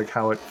terms of like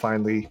how it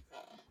finally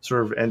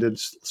sort of ended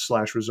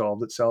 /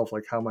 resolved itself.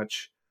 Like how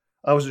much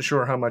I wasn't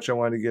sure how much I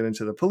wanted to get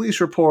into the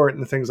police report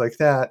and things like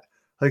that.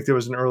 Like there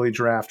was an early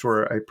draft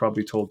where I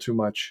probably told too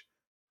much.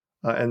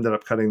 Ended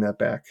up cutting that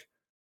back.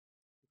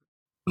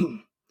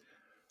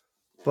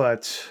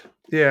 But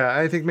yeah,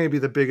 I think maybe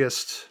the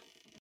biggest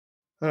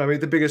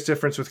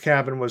difference with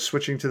Cabin was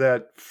switching to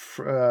that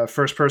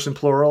first person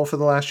plural for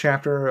the last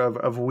chapter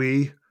of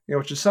we,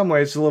 which in some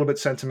ways is a little bit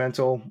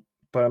sentimental,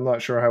 but I'm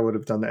not sure how I would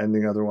have done the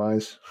ending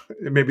otherwise.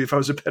 Maybe if I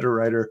was a better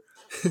writer,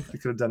 I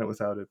could have done it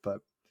without it, but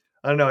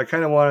I don't know. I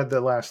kind of wanted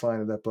the last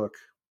line of that book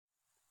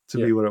to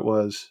be what it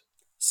was.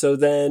 So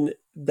then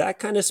that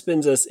kind of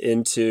spins us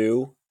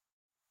into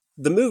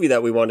the movie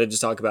that we wanted to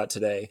talk about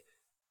today,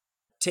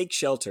 Take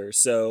Shelter.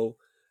 So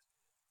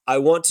I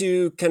want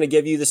to kind of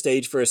give you the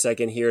stage for a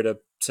second here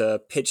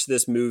to pitch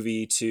this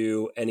movie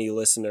to any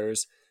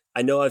listeners.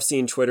 I know I've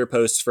seen Twitter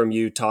posts from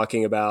you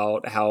talking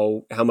about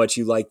how much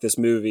you like this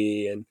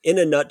movie. And in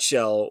a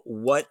nutshell,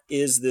 what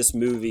is this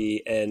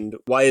movie and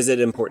why is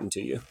it important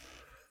to you?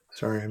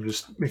 Sorry, I'm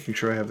just making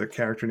sure I have the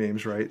character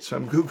names right. So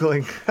I'm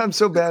Googling. I'm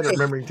so bad at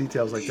remembering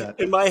details like that.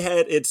 In my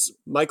head, it's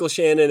Michael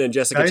Shannon and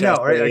Jessica Chastain. I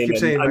know, right? I keep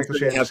saying Michael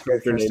Shannon have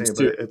character names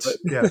too. But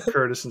it's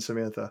Curtis and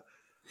Samantha.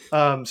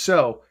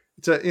 So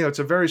it's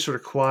a very sort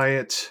of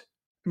quiet.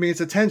 I mean,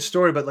 it's a tense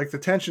story, but like the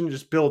tension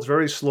just builds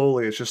very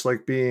slowly. It's just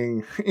like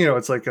being,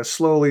 it's like a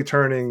slowly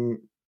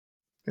turning.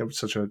 It's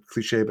such a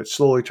cliche, but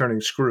slowly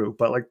turning screw,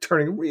 but like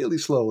turning really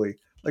slowly,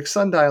 like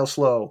sundial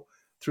slow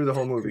through the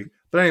whole movie.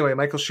 But anyway,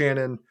 Michael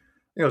Shannon,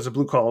 is a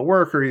blue collar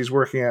worker. He's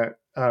working at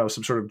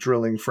some sort of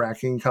drilling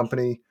fracking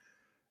company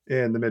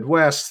in the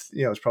Midwest.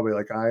 It's probably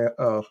like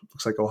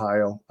looks like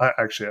Ohio.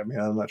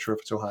 I'm not sure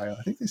if it's Ohio.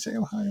 I think they say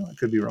Ohio. I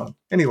could be wrong.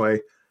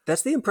 Anyway,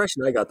 that's the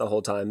impression I got the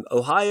whole time.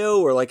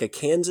 Ohio or like a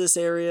Kansas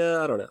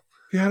area. I don't know.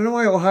 Yeah, I don't know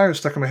why Ohio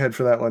stuck in my head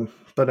for that one.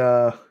 But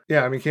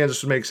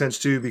Kansas would make sense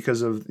too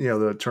because of,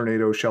 the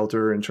tornado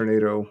shelter and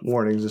tornado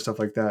warnings and stuff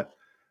like that.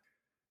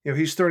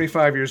 He's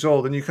 35 years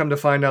old, and you come to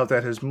find out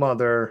that his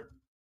mother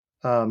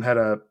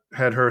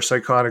had her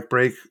psychotic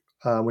break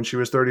when she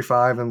was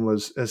 35 and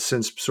has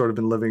since sort of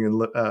been living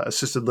in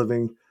assisted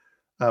living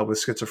with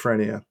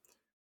schizophrenia.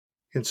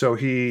 And so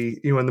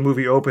when the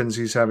movie opens,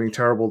 he's having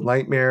terrible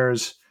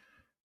nightmares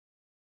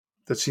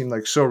that seem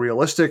like so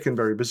realistic and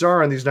very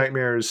bizarre. And these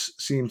nightmares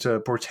seem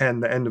to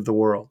portend the end of the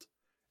world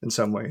in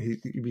some way.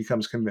 He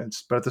becomes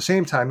convinced. But at the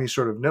same time, he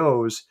sort of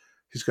knows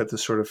he's got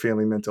this sort of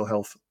family mental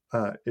health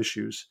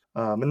issues.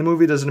 And the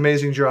movie does an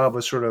amazing job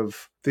with sort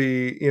of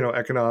the,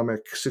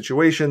 economic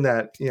situation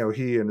that,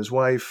 he and his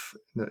wife,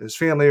 his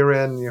family are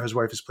in. His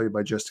wife is played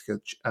by Jessica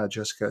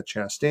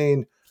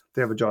Chastain.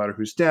 They have a daughter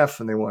who's deaf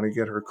and they want to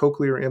get her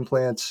cochlear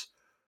implants.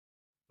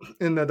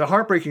 And the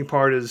heartbreaking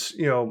part is,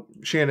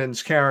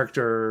 Shannon's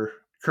character,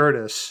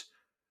 Curtis,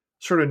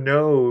 sort of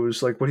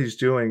knows like what he's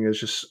doing is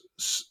just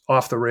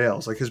off the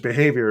rails. Like his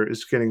behavior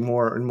is getting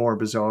more and more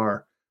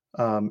bizarre.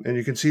 And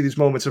you can see these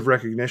moments of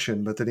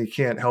recognition, but then he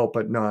can't help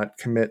but not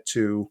commit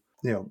to,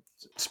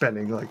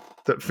 spending like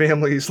the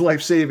family's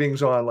life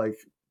savings on like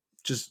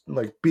just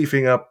like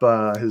beefing up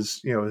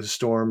his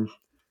storm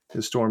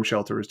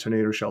shelter, his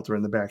tornado shelter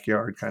in the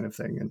backyard kind of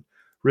thing, and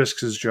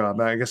risks his job.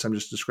 I guess I'm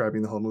just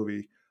describing the whole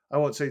movie. I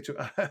won't say too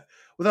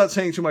without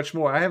saying too much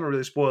more. I haven't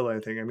really spoiled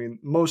anything. I mean,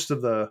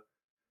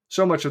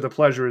 so much of the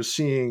pleasure is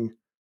seeing,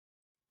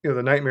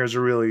 the nightmares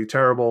are really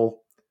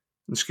terrible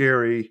and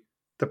scary.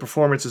 The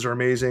performances are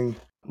amazing.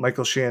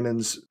 Michael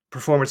Shannon's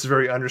performance is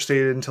very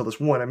understated until this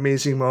one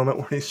amazing moment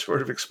where he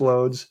sort of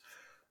explodes.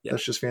 Yeah.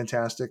 That's just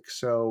fantastic.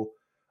 So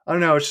I don't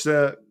know. It's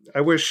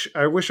I wish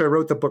I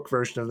wrote the book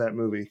version of that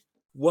movie.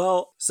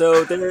 Well,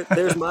 so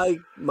there's my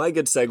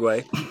good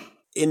segue.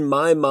 In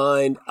my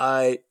mind,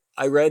 I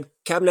read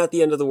Cabin at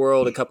the End of the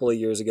World a couple of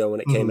years ago when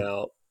it came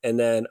out. And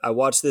then I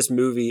watched this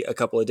movie a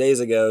couple of days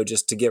ago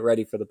just to get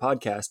ready for the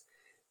podcast.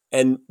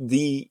 And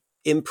the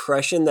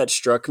impression that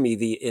struck me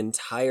the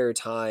entire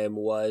time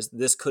was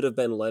this could have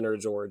been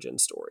Leonard's origin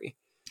story.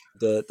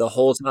 The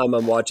whole time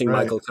I'm watching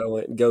Michael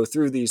Cohen go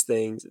through these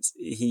things,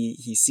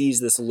 he sees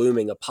this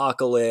looming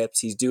apocalypse.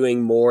 He's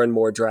doing more and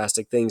more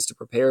drastic things to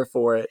prepare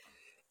for it.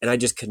 And I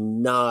just could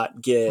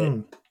not get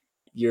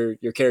your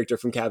character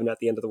from Cabin at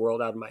the End of the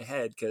World out of my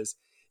head because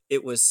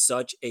it was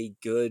such a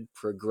good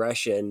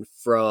progression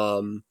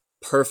from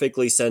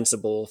perfectly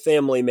sensible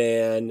family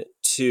man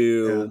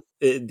to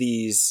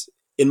these,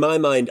 in my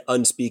mind,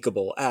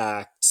 unspeakable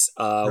acts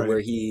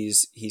where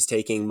he's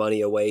taking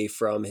money away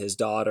from his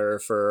daughter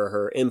for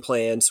her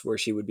implants where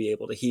she would be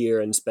able to hear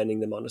and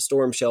spending them on a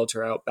storm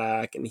shelter out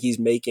back. And he's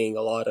making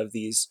a lot of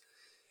these,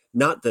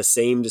 not the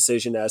same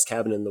decision as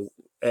Cabin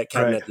at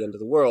the End of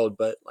the World,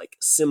 but like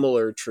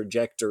similar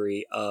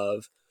trajectory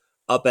of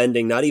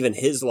upending not even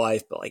his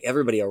life, but like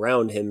everybody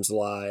around him's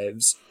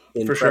lives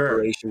in For sure.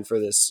 preparation for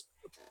this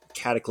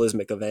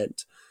cataclysmic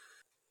event.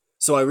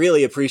 So I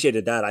really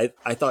appreciated that.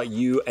 I thought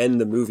you and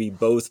the movie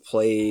both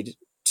played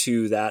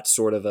to that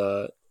sort of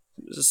a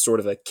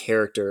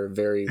character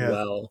very Yeah.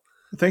 well.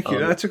 Thank you.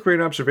 That's a great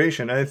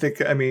observation. I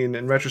think, I mean,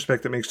 in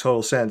retrospect, that makes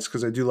total sense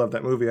because I do love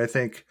that movie. I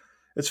think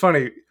it's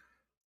funny.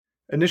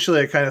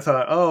 Initially, I kind of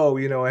thought, oh,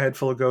 A Head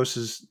Full of Ghosts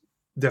is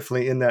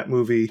definitely in that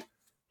movie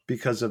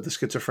because of the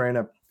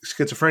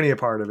schizophrenia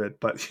part of it.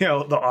 But,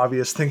 the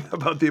obvious thing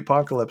about the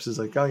apocalypse is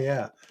like, oh,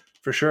 yeah,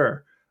 for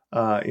sure.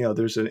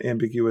 There's an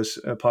ambiguous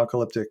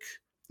apocalyptic,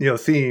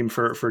 theme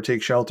for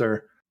Take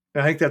Shelter.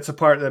 And I think that's the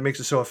part that makes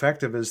it so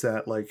effective is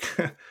that, like,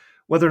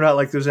 whether or not,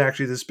 like, there's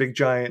actually this big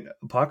giant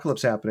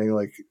apocalypse happening,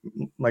 like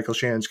Michael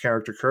Shannon's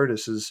character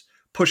Curtis is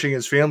pushing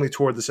his family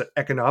toward this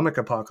economic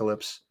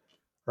apocalypse,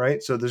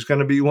 right? So there's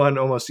going to be one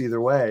almost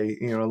either way,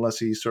 unless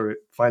he sort of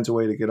finds a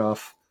way to get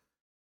off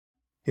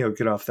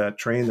that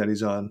train that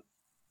he's on.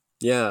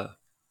 Yeah.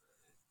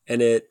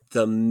 And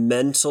the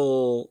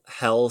mental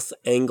health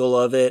angle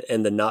of it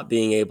and the not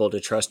being able to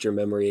trust your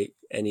memory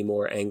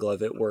anymore angle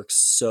of it works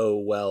so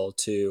well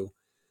too.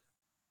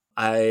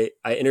 I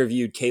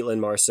interviewed Caitlin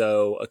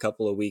Marceau a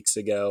couple of weeks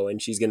ago,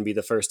 and she's going to be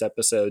the first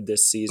episode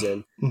this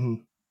season. Mm-hmm.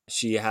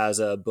 She has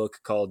a book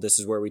called This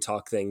Is Where We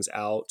Talk Things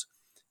Out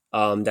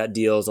that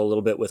deals a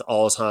little bit with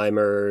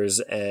Alzheimer's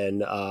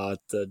and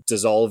the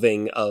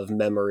dissolving of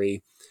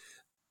memory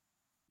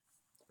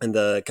and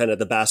the kind of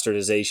the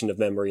bastardization of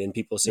memory and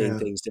people seeing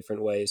things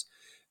different ways.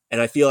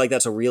 And I feel like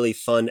that's a really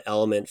fun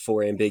element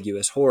for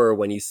ambiguous horror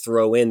when you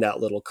throw in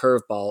that little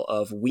curveball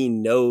of we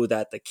know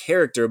that the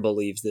character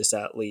believes this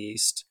at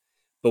least,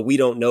 but we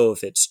don't know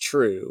if it's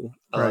true.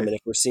 Right. And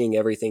if we're seeing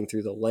everything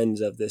through the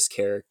lens of this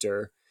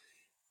character,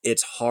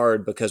 it's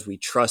hard because we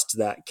trust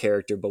that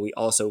character, but we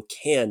also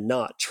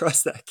cannot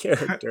trust that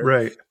character.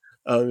 Right.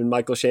 And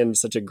Michael Shannon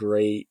is such a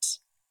great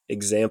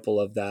example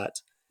of that.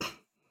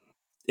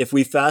 If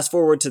we fast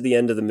forward to the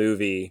end of the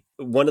movie,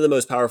 one of the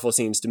most powerful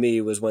scenes to me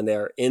was when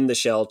they're in the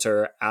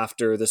shelter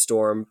after the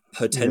storm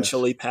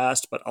potentially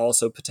passed, but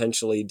also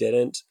potentially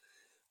didn't.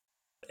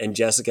 And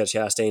Jessica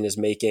Chastain is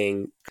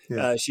making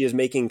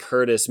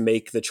Curtis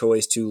make the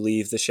choice to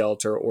leave the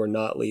shelter or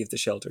not leave the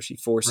shelter. She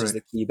forces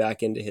the key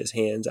back into his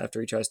hands after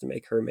he tries to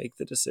make her make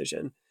the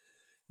decision.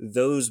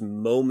 Those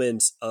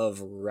moments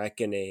of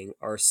reckoning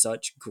are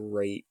such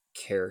great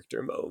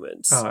character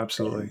moments. Oh,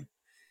 absolutely.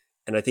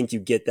 And I think you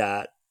get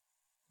that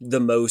the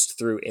most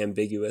through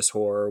ambiguous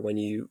horror when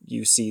you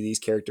see these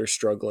characters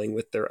struggling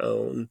with their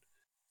own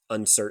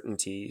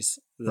uncertainties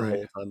the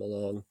whole time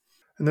along.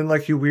 And then,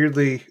 like, you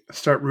weirdly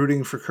start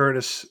rooting for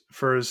Curtis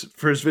for his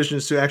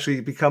visions to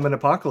actually become an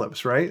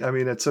apocalypse, right? I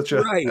mean, it's such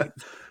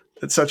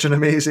it's such an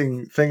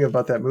amazing thing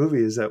about that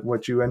movie is that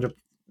what you end up,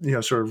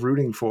 sort of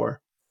rooting for.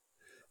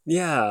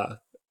 Yeah.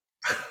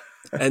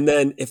 And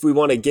then if we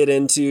want to get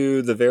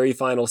into the very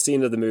final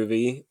scene of the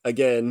movie,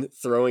 again,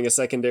 throwing a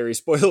secondary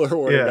spoiler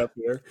warning up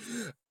here,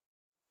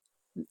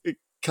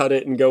 cut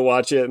it and go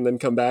watch it and then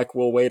come back.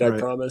 We'll wait, I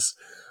promise.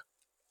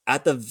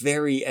 At the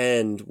very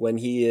end, when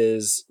he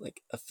is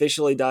like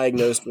officially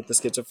diagnosed with the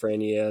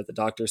schizophrenia, the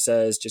doctor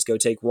says, just go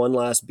take one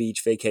last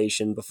beach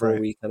vacation before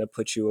we kind of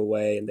put you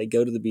away. And they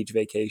go to the beach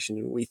vacation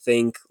and we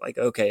think like,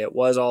 okay, it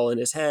was all in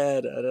his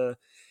head.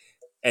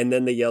 And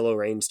then the yellow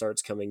rain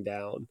starts coming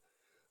down.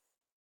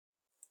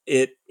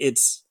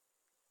 It's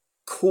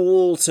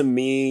cool to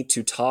me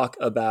to talk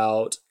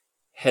about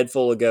Head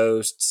Full of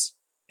Ghosts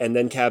and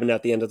then Cabin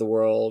at the End of the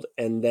World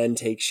and then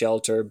Take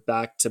Shelter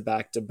back to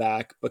back to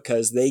back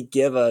because they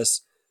give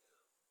us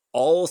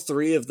all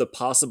three of the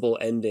possible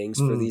endings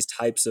for these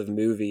types of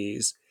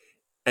movies.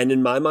 And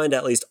in my mind,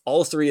 at least,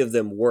 all three of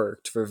them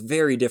worked for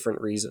very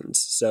different reasons.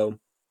 So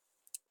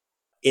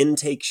in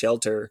Take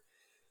Shelter,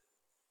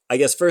 I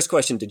guess first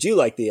question, did you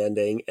like the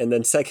ending? And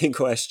then second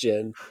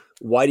question,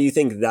 why do you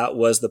think that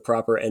was the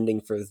proper ending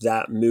for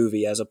that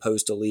movie as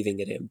opposed to leaving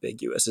it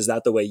ambiguous? Is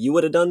that the way you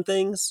would have done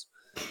things?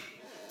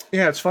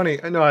 Yeah, it's funny.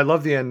 No, I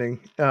love the ending.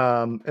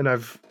 And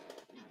I've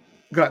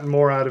gotten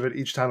more out of it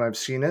each time I've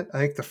seen it. I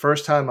think the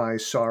first time I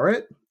saw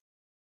it,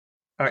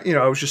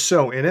 I was just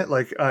so in it.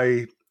 Like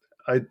I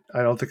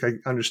don't think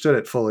I understood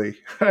it fully.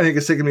 I think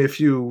it's taken me a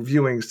few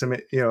viewings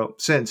to,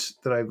 since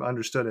that I've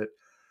understood it.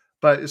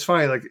 But it's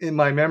funny, like in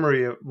my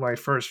memory when I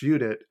first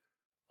viewed it,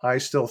 I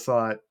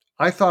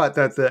thought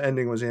that the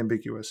ending was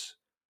ambiguous.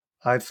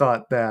 I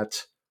thought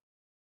that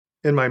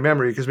in my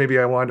memory, because maybe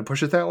I wanted to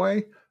push it that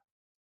way.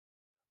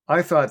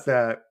 I thought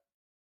that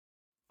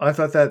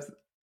for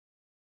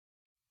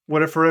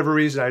whatever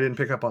reason, I didn't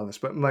pick up on this,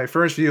 but my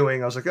first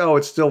viewing, I was like, oh,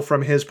 it's still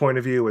from his point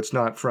of view. It's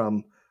not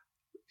from,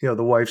 the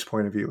wife's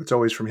point of view. It's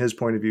always from his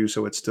point of view.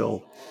 So it's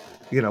still,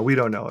 we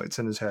don't know. It's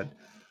in his head,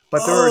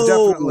 but there are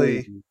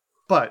definitely,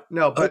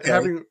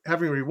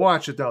 having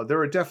rewatched it though, there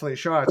are definitely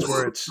shots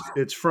where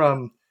it's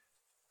from,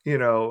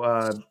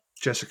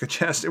 Jessica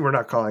Chastain. We're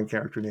not calling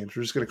character names.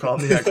 We're just going to call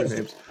them the actor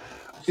names.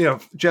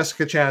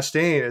 Jessica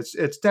Chastain,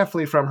 it's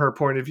definitely from her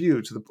point of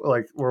view to the,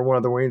 like, where one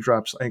of the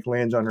raindrops, I think,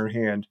 lands on her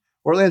hand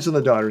or it lands in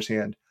the daughter's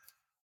hand.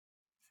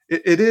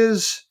 It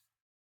is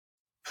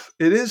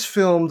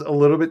filmed a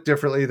little bit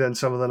differently than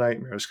some of the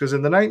nightmares, because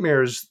in the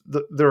nightmares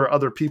there are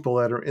other people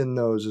that are in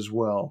those as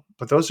well,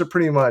 but those are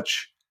pretty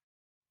much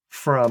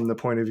from the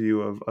point of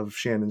view of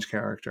Shannon's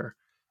character.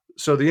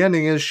 So the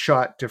ending is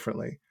shot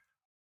differently.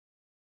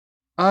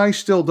 I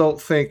still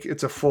don't think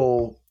it's a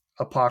full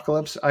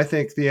apocalypse. I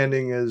think the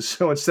ending is,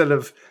 so instead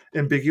of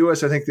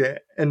ambiguous, I think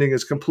the ending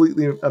is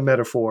completely a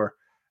metaphor.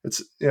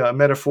 It's a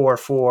metaphor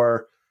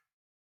for,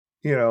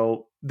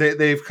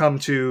 they've come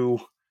to,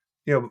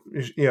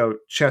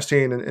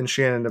 Chastain and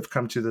Shannon have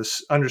come to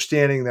this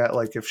understanding that,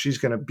 like, if she's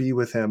going to be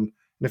with him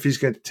and if he's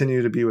going to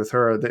continue to be with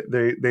her,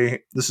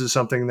 this is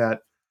something that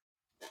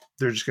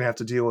they're just going to have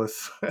to deal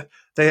with.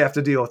 They have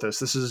to deal with this.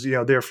 This is,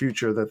 their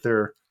future that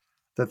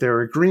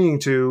they're agreeing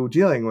to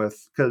dealing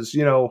with. Because,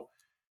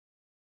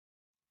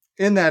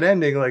 in that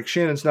ending, like,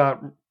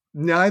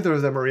 neither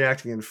of them are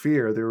reacting in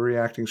fear. They're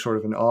reacting sort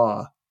of in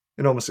awe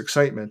and almost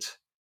excitement.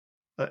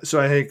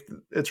 So I think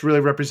it's really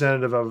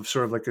representative of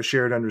sort of like a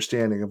shared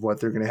understanding of what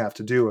they're going to have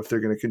to do if they're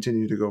going to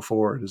continue to go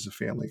forward as a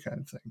family, kind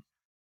of thing.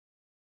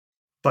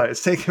 But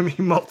it's taken me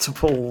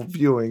multiple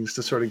viewings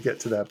to sort of get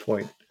to that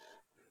point.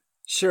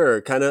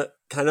 Sure, kind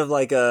of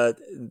like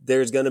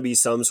there's going to be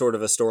some sort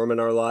of a storm in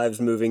our lives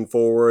moving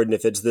forward, and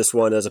if it's this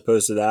one as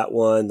opposed to that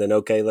one, then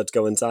okay, let's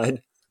go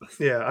inside.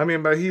 Yeah, I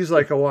mean, but he's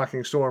like a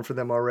walking storm for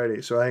them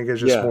already. So I think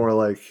it's just more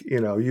like,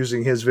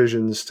 using his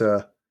visions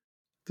to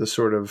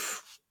sort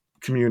of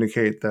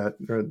communicate that,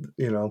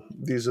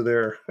 these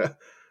are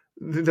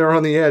they're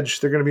on the edge.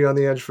 They're going to be on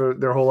the edge for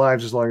their whole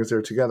lives as long as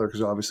they're together,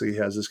 because obviously he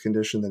has this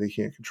condition that he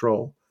can't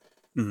control.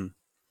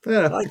 Mm-hmm.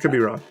 Yeah, I could be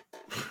wrong.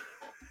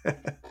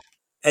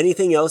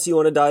 Anything else you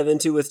want to dive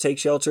into with Take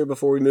Shelter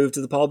before we move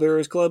to the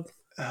Pallbearers Club?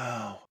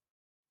 Oh,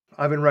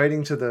 I've been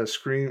writing to the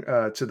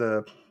screenplay.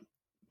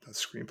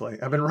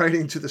 I've been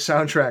writing to the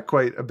soundtrack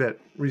quite a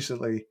bit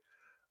recently.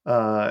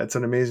 It's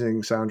an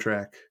amazing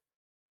soundtrack,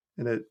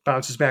 and it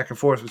bounces back and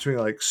forth between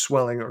like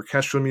swelling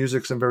orchestral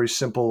music, some very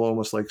simple,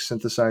 almost like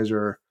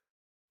synthesizer,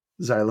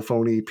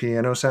 xylophone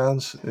piano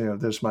sounds.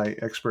 There's my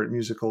expert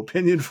musical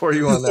opinion for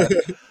you on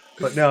that.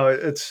 But no,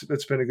 it's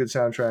been a good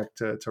soundtrack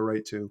to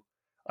write to.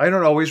 I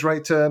don't always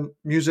write to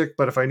music,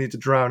 but if I need to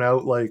drown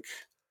out like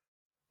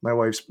my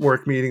wife's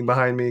work meeting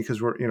behind me because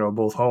we're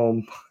both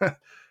home,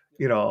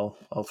 I'll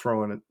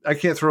throw in it. I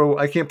can't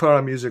put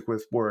on music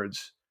with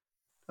words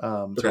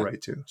to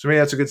write to. So maybe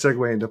that's a good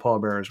segue into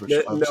Pallbearers, which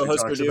obviously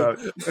talks about.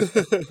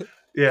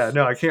 Yeah,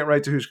 no, I can't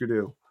write to Husker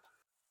Du.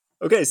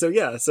 Okay,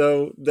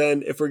 so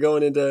then if we're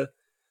going into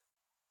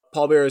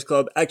Pallbearers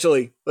Club,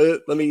 actually,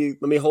 let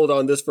me hold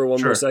on this for one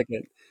more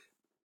second.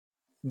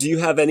 Do you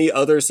have any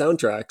other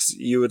soundtracks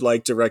you would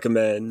like to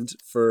recommend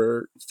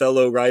for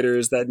fellow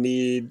writers that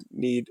need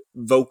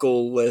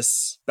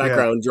vocalless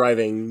background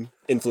driving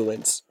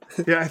influence?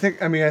 Yeah, I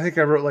think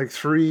I wrote like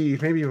 3,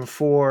 maybe even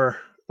 4.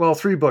 Well,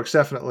 3 books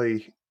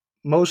definitely,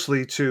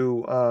 mostly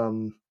to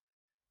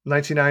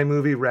 1999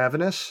 movie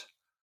Ravenous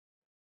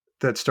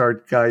that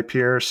starred Guy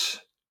Pearce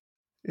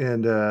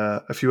and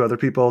a few other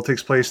people. It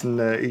takes place in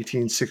the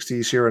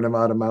 1860s Sierra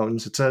Nevada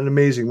mountains. It's an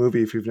amazing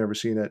movie if you've never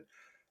seen it.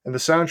 And the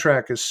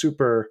soundtrack is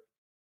super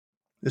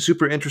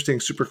interesting,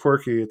 super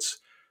quirky. It's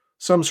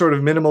some sort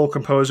of minimal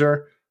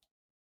composer.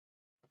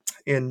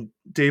 And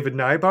David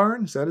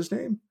Nybarn, is that his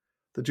name?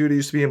 The dude who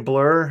used to be in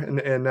Blur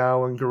and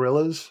now in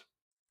Gorillaz.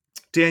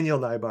 Daniel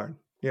Nybarn,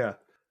 yeah.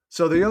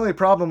 So the only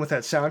problem with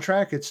that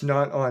soundtrack, it's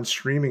not on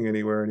streaming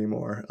anywhere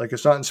anymore. Like,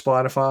 it's not in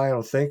Spotify, I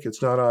don't think.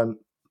 It's not on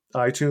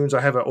iTunes.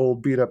 I have an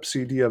old beat up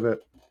CD of it.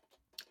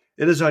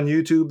 It is on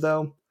YouTube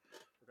though.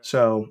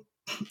 So,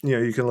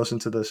 you can listen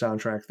to the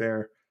soundtrack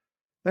there.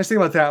 Nice thing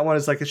about that one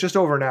is like it's just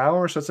over an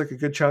hour, so it's like a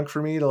good chunk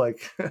for me to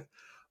like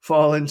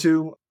fall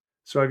into.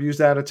 So I've used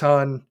that a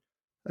ton.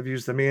 I've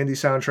used the Mandy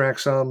soundtrack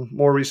some.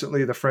 More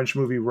recently, the French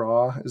movie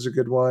Raw is a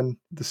good one.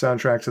 The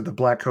soundtrack to The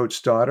Black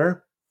Coat's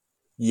Daughter.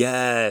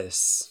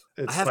 Yes.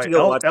 It's by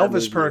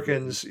Elvis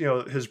Perkins,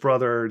 his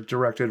brother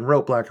directed and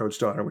wrote Black Coat's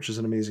Daughter, which is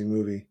an amazing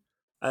movie.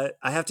 I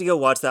have to go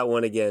watch that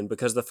one again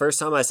because the first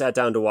time I sat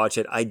down to watch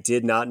it, I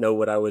did not know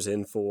what I was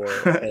in for.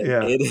 And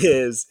Yeah.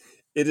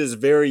 It is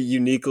very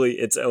uniquely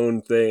its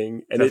own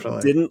thing. And Definitely.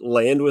 It didn't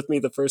land with me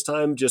the first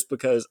time just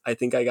because I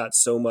think I got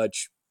so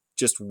much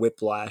just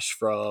whiplash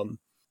from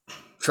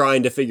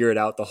trying to figure it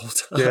out the whole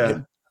time. Yeah.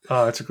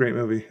 Oh, it's a great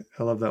movie.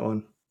 I love that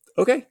one.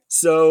 Okay.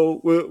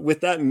 So with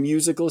that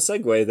musical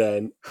segue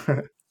then,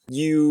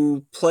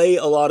 you play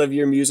a lot of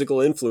your musical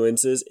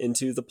influences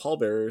into the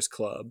Pallbearers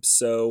Club.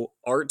 So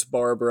Art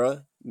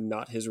Barbara,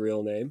 not his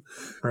real name,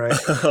 right,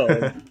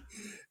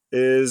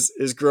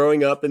 is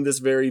growing up in this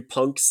very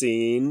punk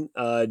scene,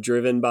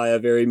 driven by a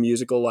very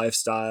musical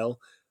lifestyle.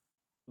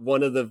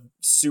 One of the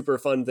super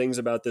fun things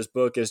about this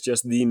book is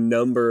just the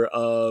number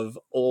of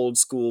old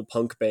school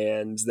punk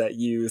bands that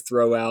you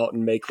throw out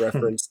and make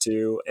reference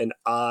to. And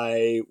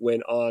I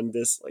went on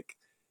this like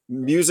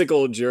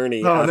musical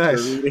journey after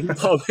reading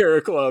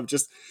Pallbearers Club,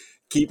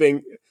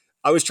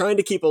 I was trying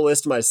to keep a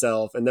list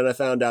myself, and then I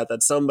found out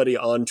that somebody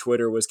on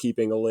Twitter was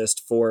keeping a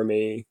list for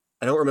me.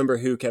 I don't remember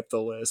who kept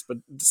the list, but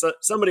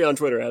somebody on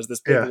Twitter has this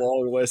big Yeah.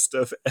 long list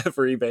of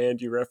every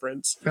band you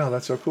reference. Oh,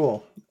 that's so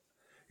cool.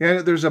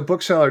 Yeah, there's a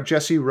bookseller,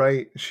 Jessie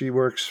Wright. She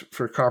works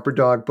for Copper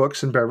Dog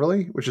Books in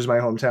Beverly, which is my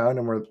hometown,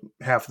 and where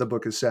half of the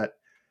book is set.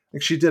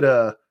 Like she did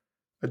a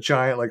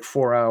giant, like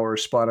 4-hour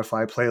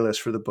Spotify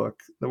playlist for the book,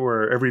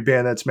 where every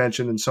band that's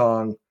mentioned in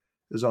song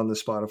is on the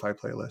Spotify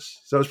playlist.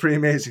 So it was pretty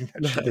amazing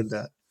that she did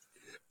that.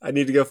 I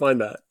need to go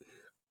find that.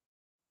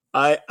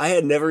 I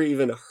had never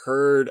even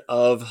heard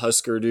of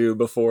Husker Du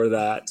before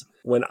that.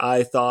 When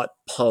I thought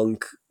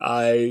punk,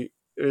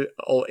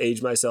 I'll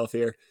age myself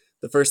here.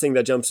 The first thing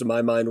that jumps to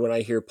my mind when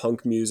I hear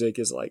punk music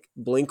is like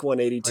Blink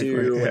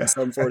 182 yeah. and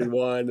Sum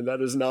 41, and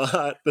that is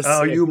not the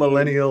Oh, same you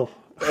millennial.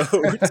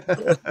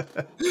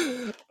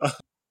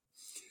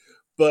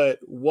 But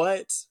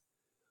what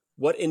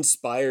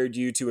inspired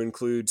you to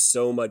include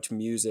so much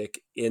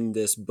music in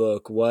this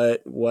book?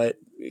 What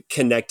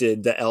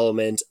connected the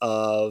element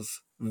of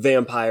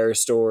vampire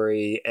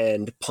story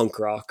and punk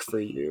rock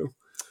for you?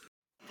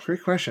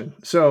 Great question.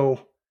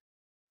 So,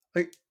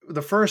 like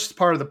the first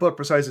part of the book,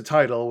 besides the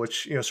title,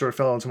 which sort of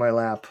fell into my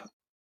lap,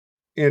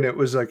 and it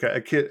was like a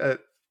kid.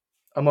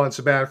 I'm on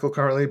sabbatical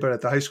currently, but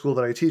at the high school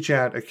that I teach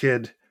at, a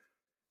kid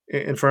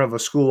in front of a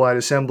school-wide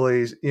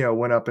assembly,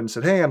 went up and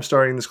said, "Hey, I'm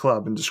starting this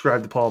club," and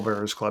described the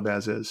Pallbearers Club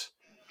as is.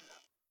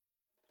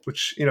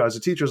 Which, as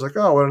a teacher, is like,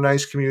 oh, what a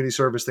nice community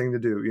service thing to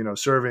do,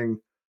 serving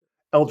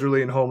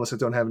elderly and homeless that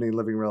don't have any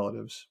living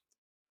relatives.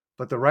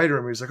 But the writer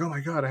in me was like, oh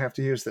my God, I have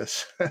to use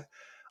this.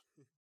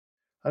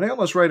 And I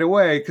almost right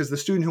away, because the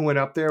student who went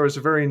up there was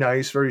a very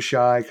nice, very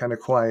shy, kind of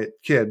quiet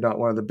kid, not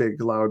one of the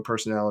big, loud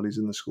personalities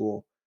in the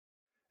school.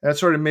 And that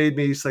sort of made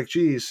me, it's like,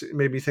 geez, it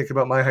made me think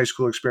about my high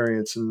school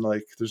experience. And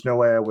like, there's no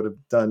way I would have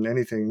done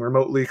anything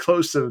remotely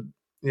close to,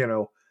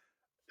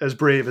 as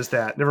brave as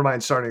that. Never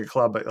mind starting a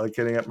club, but like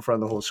getting up in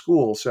front of the whole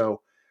school.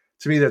 So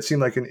to me, that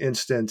seemed like an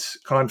instant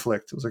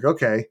conflict. I was like,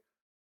 okay,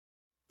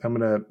 I'm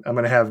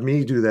gonna have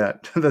me do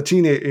that. The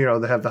teenage, they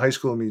have the high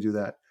school me do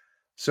that.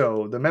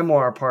 So the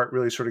memoir part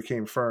really sort of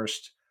came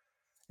first.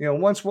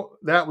 Once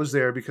that was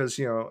there, because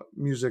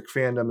music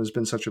fandom has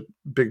been such a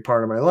big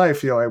part of my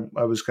life.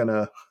 I was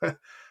gonna I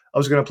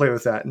was gonna play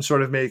with that and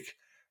sort of make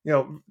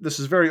this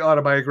is very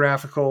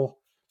autobiographical,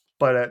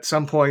 but at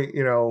some point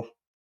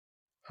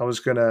I was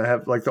gonna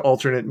have like the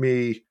alternate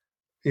me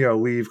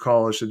leave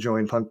college to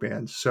join punk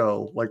bands.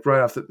 So like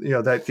right off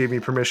the that gave me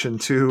permission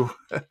to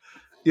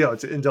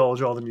to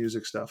indulge all the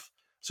music stuff.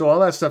 So all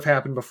that stuff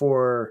happened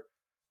before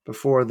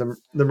the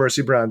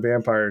Mercy Brown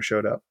Vampire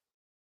showed up.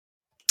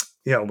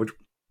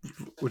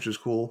 Which is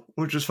cool,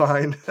 which is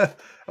fine. I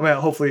mean,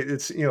 hopefully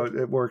it's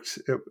it worked.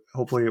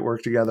 Hopefully it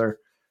worked together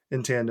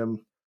in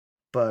tandem.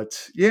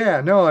 But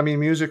yeah, no, I mean,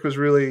 music was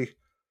really.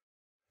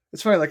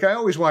 It's funny. Like I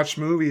always watched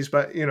movies,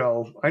 but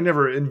I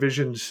never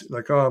envisioned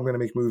like, oh, I'm going to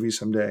make movies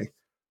someday.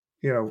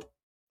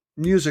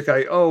 Music,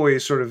 I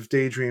always sort of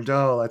daydreamed,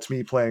 oh, that's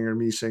me playing or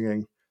me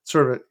singing.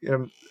 Sort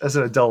of, as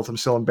an adult, I'm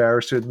still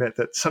embarrassed to admit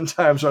that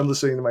sometimes I'm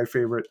listening to my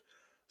favorite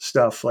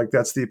stuff. Like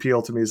that's the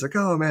appeal to me. It's like,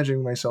 oh,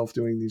 imagining myself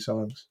doing these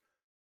songs.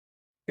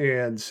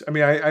 And I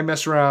mean, I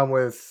messed around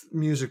with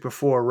music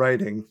before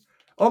writing,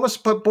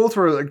 almost, but both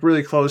were like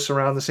really close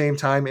around the same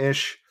time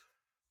ish.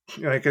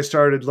 Like I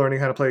started learning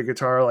how to play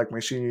guitar like my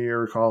senior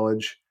year of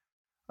college.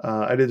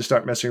 I didn't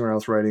start messing around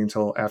with writing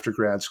until after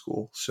grad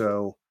school.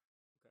 So,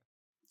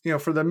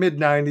 for the mid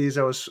 90s,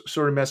 I was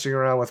sort of messing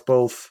around with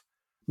both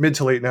mid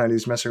to late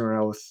 90s, messing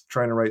around with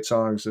trying to write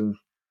songs and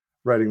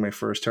writing my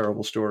first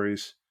terrible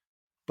stories.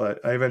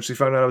 But I eventually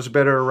found out I was a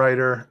better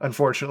writer,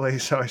 unfortunately,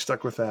 so I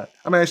stuck with that.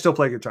 I mean, I still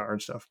play guitar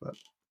and stuff, but.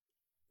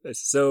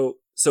 So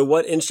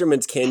what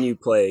instruments can you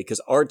play?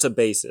 Because Art's a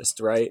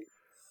bassist, right?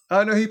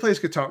 No, he plays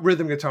guitar,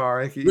 rhythm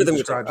guitar. He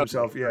describes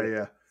himself. Okay,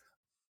 yeah.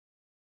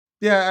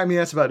 Yeah, I mean,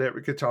 that's about it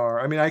with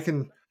guitar. I mean, I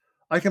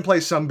can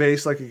play some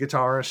bass like a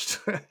guitarist.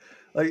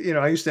 Like,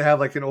 I used to have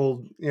like an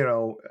old,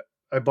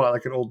 I bought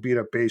like an old beat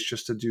up bass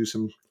just to do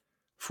some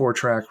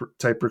 4-track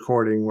type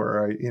recording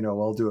where I,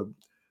 I'll do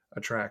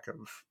a track of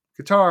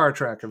guitar, a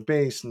track of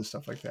bass and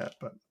stuff like that.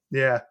 But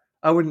yeah,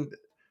 I'm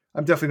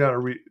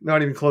definitely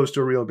not even close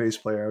to a real bass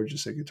player. I would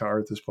just say guitar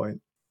at this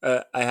point.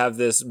 I have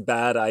this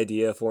bad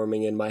idea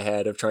forming in my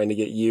head of trying to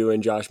get you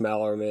and Josh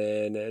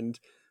Mallerman and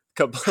a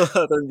couple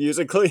other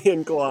musically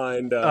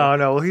inclined oh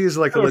no, well, he's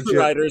like a legit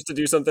writers to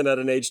do something at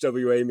an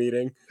HWA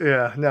meeting.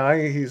 Yeah, no,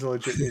 he's a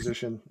legit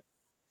musician.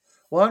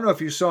 Well, I don't know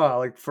if you saw,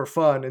 like for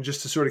fun and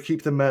just to sort of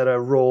keep the meta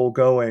roll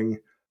going,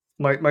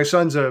 my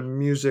son's a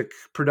music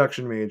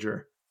production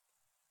major.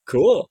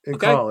 Cool. In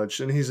college,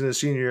 and he's in his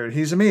senior year.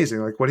 He's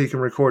amazing, like what he can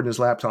record in his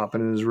laptop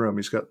and in his room.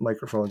 He's got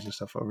microphones and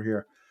stuff over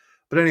here.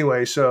 But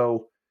anyway,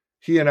 so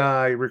he and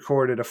I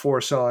recorded a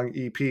 4-song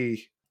EP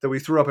that we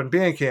threw up in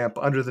Bandcamp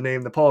under the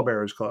name the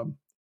Pallbearers Club.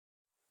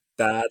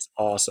 That's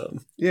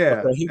awesome.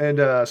 Yeah. Okay.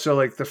 And so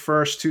like the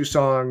first 2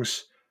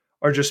 songs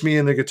are just me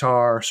and the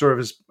guitar, sort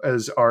of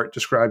as Art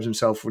describes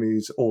himself when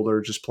he's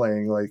older, just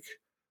playing like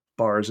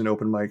bars and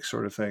open mics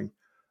sort of thing.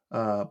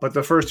 But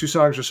the first 2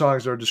 songs are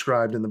songs that are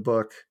described in the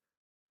book.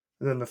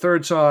 And then the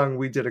third song,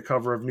 we did a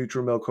cover of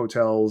Neutral Milk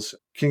Hotel's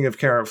King of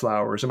Carrot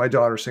Flowers, and my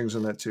daughter sings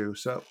in that too.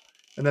 So,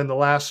 and then the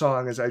last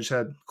song is I just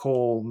had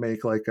Cole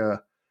make like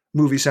a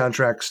movie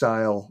soundtrack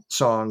style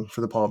song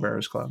for the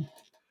Pallbearers Club.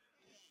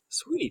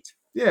 Sweet.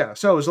 Yeah,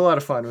 so it was a lot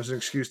of fun. It was an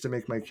excuse to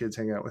make my kids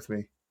hang out with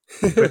me.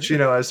 Which, you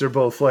know, as they're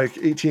both like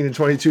 18 and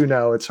 22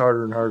 now, it's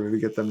harder and harder to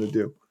get them to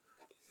do.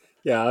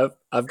 Yeah,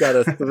 I've got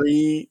a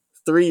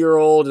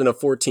 3-year-old and a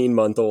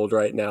 14-month-old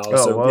right now. Oh,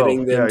 So whoa.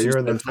 getting them Yeah, to you're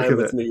in the spend thick time of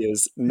with it. me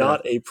is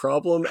not a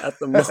problem at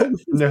the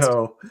moment.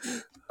 No.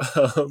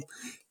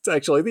 It's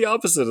actually the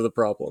opposite of the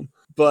problem.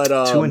 But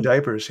 2 in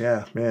diapers,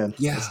 yeah, man.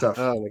 yeah. That's tough.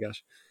 Oh my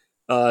gosh.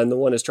 And the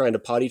one is trying to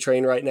potty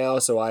train right now,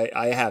 so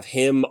I have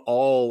him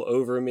all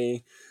over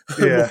me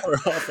Yeah. more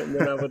often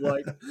than I would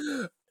like.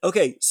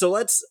 Okay, so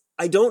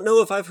I don't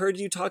know if I've heard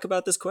you talk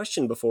about this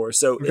question before.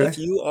 So Okay. if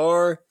you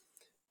are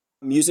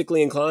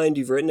musically inclined,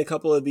 you've written a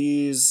couple of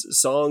these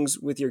songs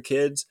with your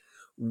kids,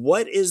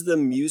 what is the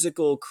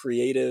musical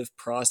creative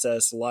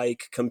process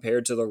like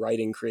compared to the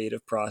writing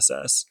creative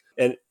process?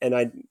 And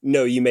I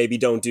know you maybe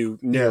don't do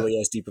nearly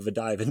as deep of a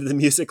dive into the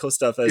musical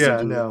stuff as you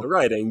do with the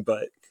writing,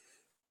 but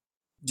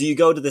do you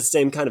go to the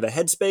same kind of a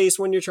headspace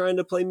when you're trying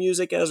to play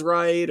music as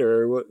write,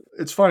 or what?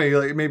 It's funny,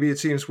 like maybe it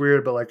seems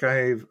weird, but like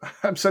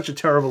I'm such a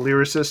terrible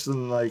lyricist,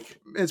 and like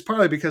it's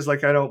partly because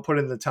like I don't put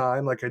in the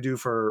time like I do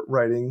for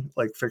writing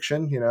like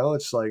fiction, you know.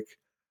 It's like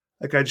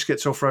I just get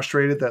so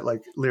frustrated that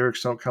like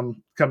lyrics don't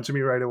come to me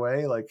right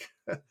away. Like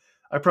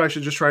I probably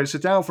should just try to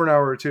sit down for an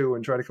hour or two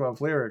and try to come up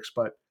with lyrics,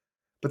 but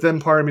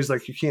then part of me is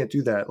like, you can't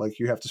do that. Like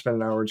you have to spend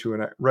an hour or two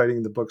in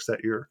writing the books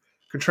that you're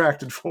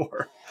contracted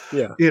for.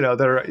 Yeah. You know,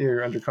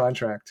 you're under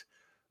contract.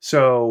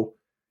 So,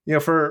 you know,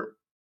 for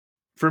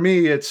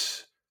me,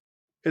 it's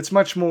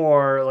much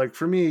more like,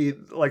 for me,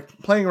 like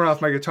playing around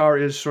with my guitar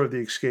is sort of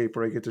the escape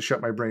where I get to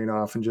shut my brain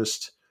off and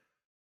just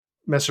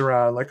mess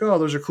around. Like, oh,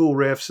 those are cool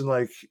riffs. And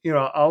like, you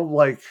know, I'll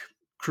like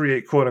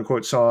create quote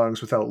unquote songs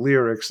without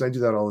lyrics. And I do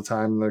that all the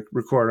time. Like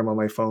record them on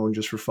my phone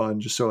just for fun,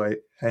 just so I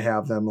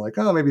have them. Like,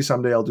 oh, maybe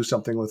someday I'll do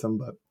something with them.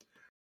 But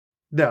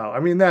no, I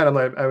mean that I'm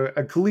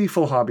a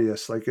gleeful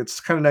hobbyist. Like it's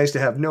kind of nice to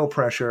have no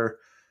pressure,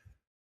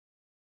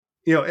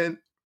 you know, and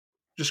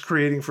just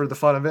creating for the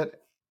fun of it,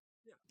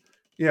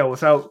 you know,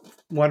 without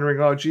wondering,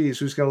 oh, geez,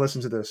 who's going to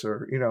listen to this?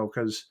 Or, you know,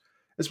 because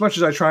as much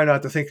as I try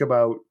not to think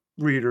about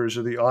readers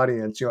or the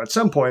audience, you know, at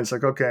some point it's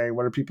like, okay,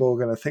 what are people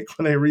going to think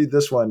when they read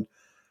this one?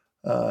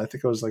 I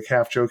think I was like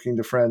half joking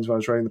to friends when I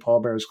was writing the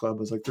Pallbearers Club. I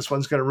was like, this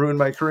one's going to ruin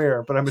my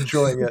career, but I'm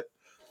enjoying it.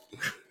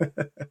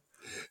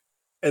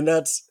 And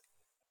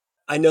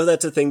I know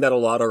that's a thing that a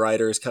lot of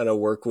writers kind of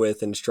work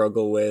with and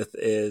struggle with,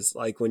 is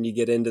like when you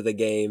get into the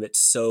game, it's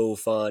so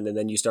fun. And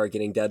then you start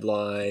getting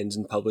deadlines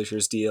and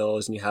publishers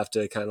deals, and you have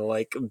to kind of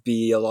like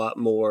be a lot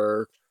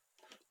more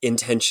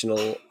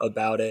intentional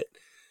about it.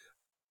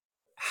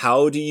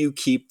 How do you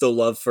keep the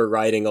love for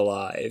writing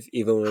alive,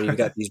 even when you've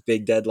got these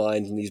big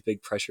deadlines and these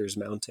big pressures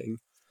mounting?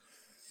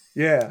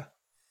 Yeah.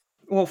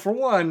 Well, for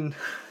one,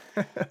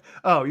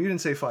 oh, you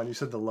didn't say fun. You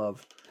said the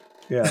love.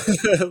 Yeah.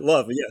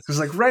 Love, yes. Because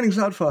like writing's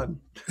not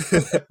fun.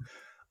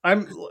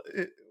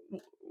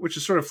 Which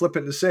is sort of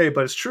flippant to say,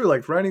 but it's true.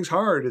 Like writing's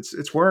hard.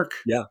 It's work.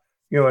 Yeah.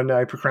 You know, and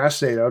I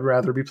procrastinate. I'd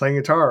rather be playing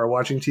guitar or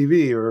watching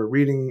TV or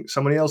reading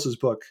somebody else's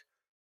book.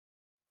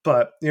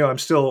 But, you know, I'm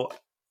still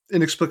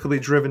inexplicably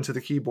driven to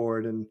the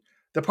keyboard. And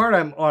the part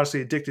I'm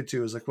honestly addicted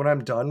to is like when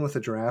I'm done with a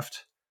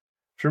draft,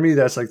 for me,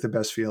 that's like the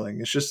best feeling.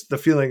 It's just the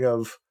feeling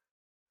of,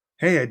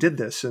 hey, I did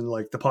this, and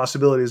like the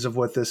possibilities of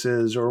what this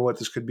is or what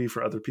this could be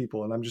for other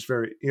people. And I'm just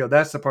very, you know,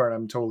 that's the part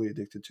I'm totally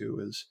addicted to,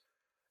 is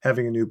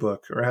having a new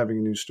book or having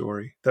a new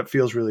story. That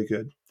feels really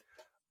good.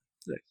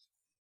 Nice.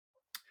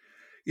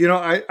 You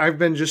know, I've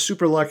been just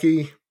super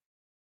lucky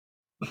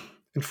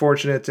and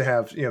fortunate to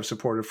have, you know,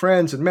 supportive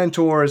friends and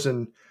mentors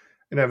and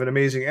have an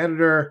amazing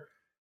editor,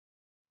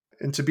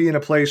 and to be in a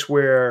place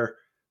where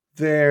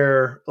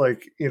they're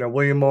like, you know,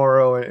 William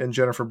Morrow and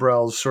Jennifer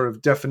Brell's sort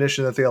of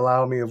definition that they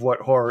allow me of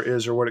what horror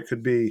is or what it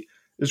could be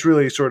is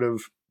really sort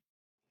of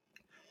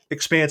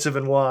expansive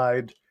and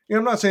wide. You know,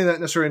 I'm not saying that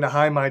necessarily in a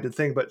high-minded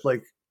thing, but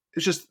like,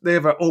 it's just, they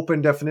have an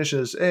open definition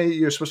as, hey,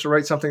 you're supposed to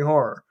write something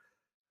horror,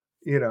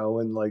 you know,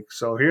 and like,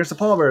 so here's the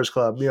Pallbearers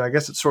Club. You know, I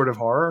guess it's sort of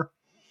horror.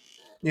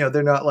 You know,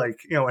 they're not like,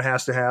 you know, it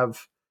has to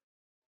have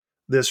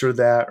this or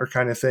that or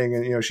kind of thing.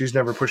 And, you know, she's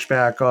never pushed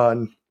back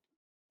on,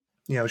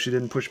 you know, she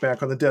didn't push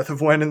back on the death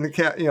of Wen in the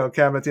cabin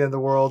at the end of the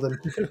world. And,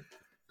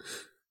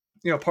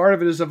 you know, part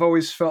of it is I've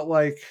always felt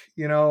like,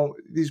 you know,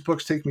 these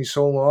books take me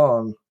so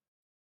long,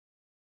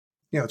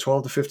 you know,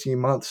 12 to 15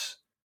 months.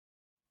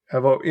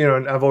 I've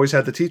always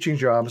had the teaching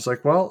job. It's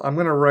like, well, I'm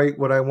going to write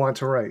what I want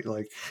to write.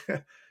 Like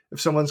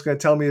if someone's going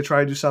to tell me to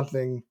try to do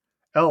something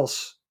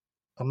else,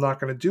 I'm not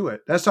going to do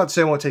it. That's not to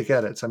say I won't take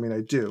edits. I mean,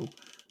 I do,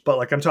 but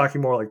like, I'm talking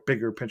more like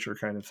bigger picture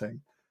kind of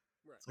thing.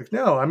 It's like,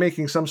 no, I'm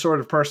making some sort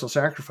of personal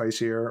sacrifice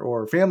here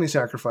or family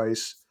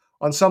sacrifice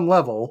on some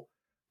level.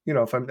 You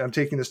know, if I'm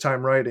taking this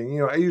time writing, you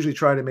know, I usually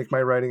try to make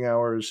my writing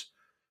hours,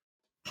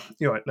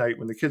 you know, at night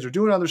when the kids are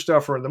doing other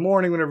stuff or in the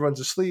morning when everyone's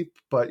asleep,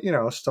 but you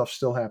know, stuff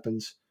still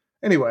happens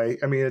anyway,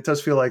 I mean, it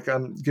does feel like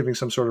I'm giving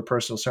some sort of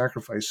personal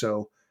sacrifice.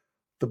 So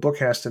the book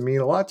has to mean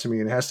a lot to me,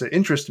 and it has to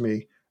interest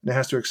me, and it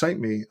has to excite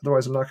me.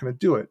 Otherwise, I'm not going to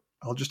do it.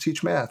 I'll just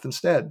teach math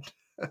instead.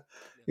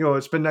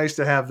 It's been nice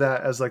to have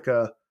that as like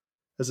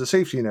as a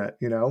safety net,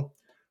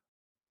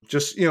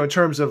 just, in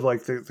terms of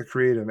like the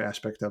creative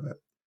aspect of it.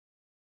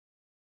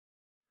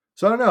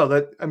 So I don't know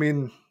that, I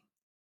mean,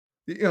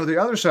 the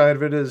other side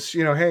of it is,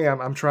 hey,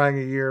 I'm trying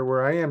a year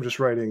where I am just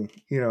writing,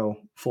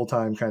 full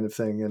time kind of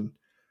thing. And,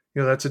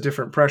 that's a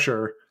different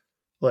pressure.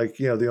 Like,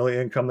 the only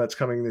income that's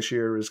coming this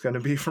year is going to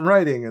be from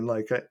writing. And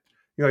like, I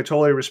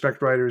totally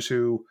respect writers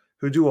who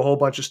do a whole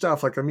bunch of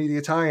stuff, like a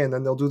media tie-in,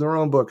 then they'll do their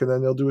own book, and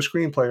then they'll do a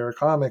screenplay or a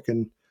comic.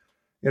 And,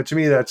 to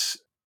me, that's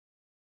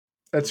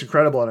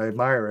incredible. And I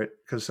admire it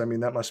because, I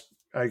mean,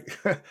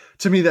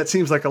 to me, that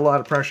seems like a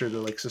lot of pressure to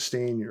like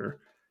sustain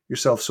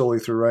yourself solely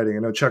through writing. I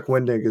know Chuck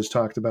Wendig has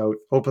talked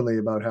openly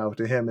about how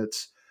to him,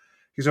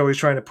 he's always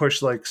trying to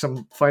push like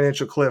some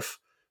financial cliff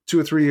 2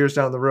 or 3 years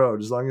down the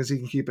road, as long as he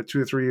can keep it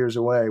 2 or 3 years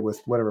away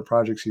with whatever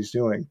projects he's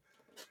doing.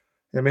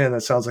 And man,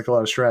 that sounds like a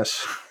lot of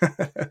stress.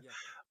 Yeah.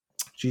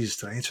 Jesus,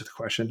 did I answer the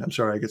question? I'm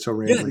sorry, I get so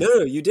rambly. Yeah,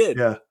 no, you did.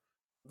 Yeah.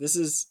 This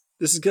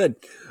is good.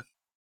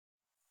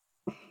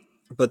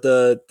 But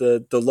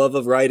the love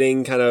of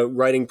writing, kind of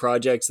writing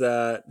projects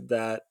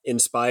that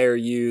inspire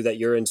you, that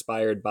you're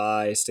inspired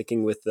by,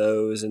 sticking with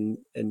those and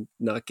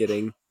not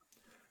getting.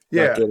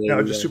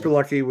 I'm just super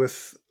lucky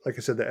with, like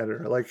I said, the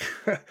editor. Like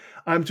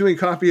I'm doing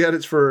copy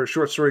edits for a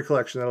short story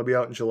collection that'll be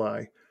out in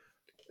July.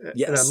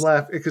 Yes. And I'm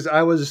laughing because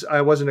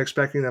I wasn't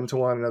expecting them to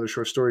want another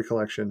short story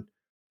collection.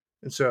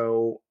 And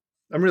so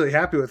I'm really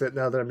happy with it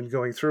now that I've been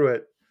going through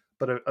it.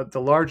 But the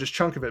largest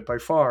chunk of it by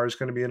far is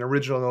going to be an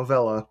original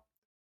novella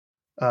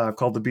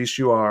called The Beast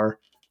You Are.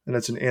 And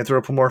it's an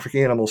anthropomorphic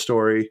animal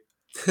story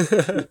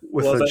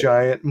with a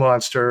giant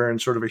monster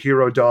and sort of a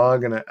hero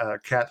dog and a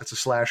cat that's a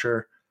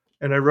slasher.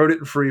 And I wrote it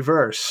in free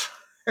verse.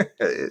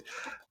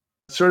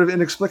 Sort of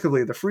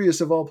inexplicably, the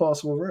freest of all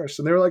possible verse.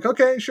 And they were like,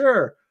 okay,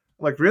 sure.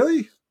 I'm like,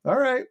 really? All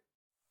right,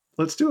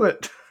 let's do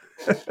it.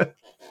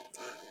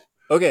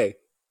 Okay.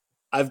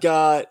 I've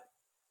got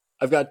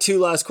 2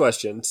 last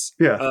questions.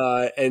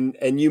 Yeah.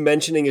 And you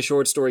mentioning a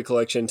short story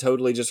collection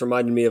totally just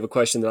reminded me of a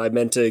question that I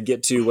meant to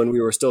get to when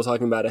we were still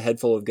talking about A Head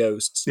Full of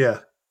Ghosts. Yeah.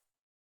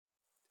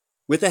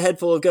 With A Head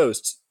Full of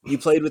Ghosts, you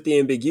played with the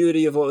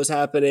ambiguity of what was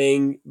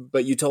happening,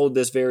 but you told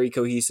this very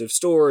cohesive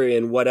story,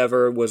 and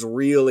whatever was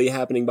really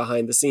happening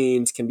behind the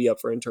scenes can be up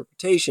for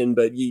interpretation,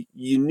 but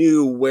you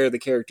knew where the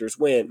characters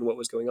went and what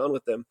was going on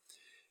with them.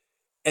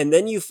 And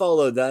then you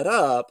followed that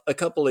up a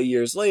couple of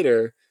years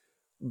later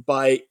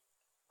by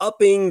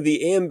upping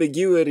the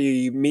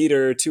ambiguity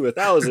meter to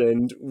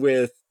 1,000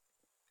 with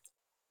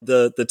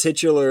the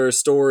titular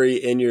story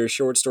in your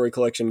short story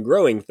collection,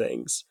 Growing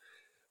Things.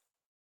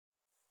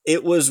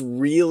 It was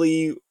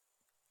really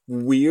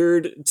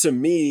weird to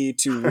me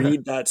to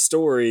read that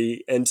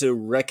story and to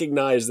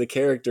recognize the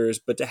characters,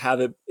 but to have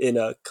it in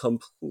a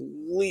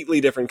completely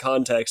different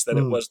context than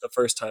it was the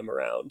first time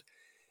around.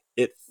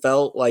 It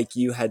felt like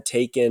you had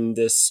taken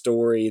this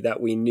story that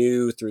we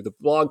knew through the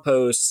blog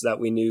posts, that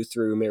we knew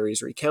through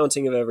Mary's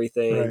recounting of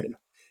everything and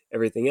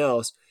everything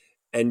else,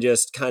 and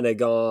just kind of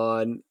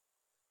gone,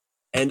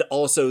 and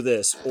also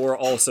this, or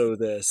also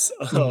this.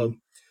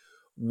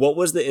 What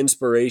was the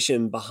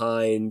inspiration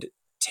behind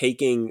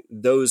taking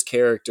those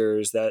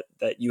characters that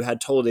you had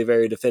told a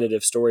very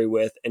definitive story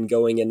with and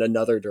going in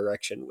another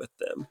direction with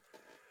them?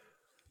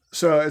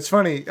 So it's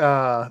funny.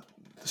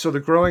 So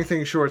the Growing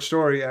Things short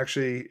story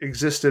actually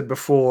existed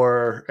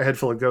before A Head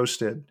Full of Ghosts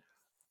did.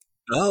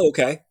 Oh,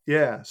 okay.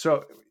 Yeah.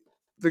 So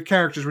the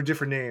characters were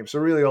different names. So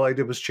really all I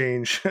did was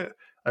change,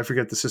 I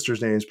forget the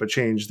sisters' names, but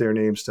change their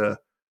names to,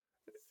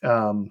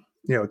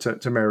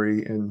 to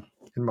Mary and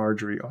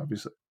Marjorie,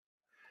 obviously.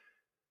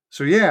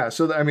 So yeah,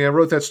 I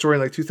wrote that story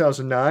in like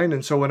 2009,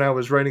 and so when I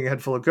was writing A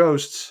Head Full of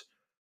Ghosts,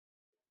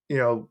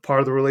 part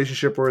of the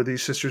relationship were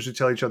these sisters who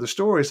tell each other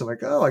stories. I'm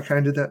like, oh, I kind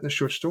of did that in the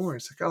short story.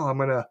 It's like, oh, I'm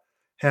gonna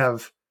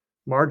have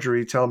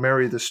Marjorie tell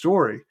Mary the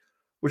story,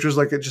 which was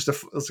like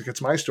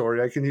it's my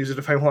story. I can use it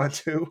if I want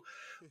to,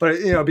 but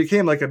it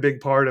became like a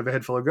big part of A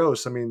Head Full of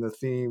Ghosts. I mean, the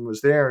theme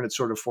was there, and it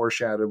sort of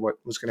foreshadowed what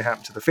was going to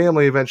happen to the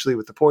family eventually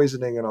with the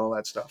poisoning and all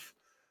that stuff.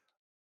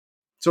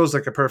 So it was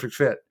like a perfect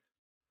fit.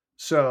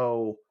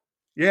 So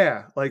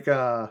yeah, like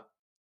I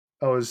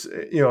was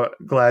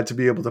glad to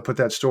be able to put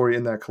that story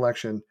in that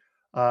collection.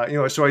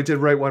 So I did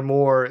write one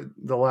more,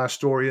 the last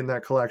story in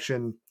that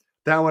collection.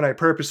 That one I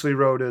purposely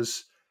wrote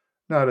as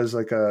not as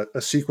like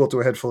a sequel to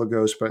A Head Full of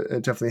Ghosts, but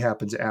it definitely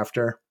happens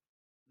after.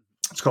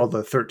 It's called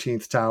The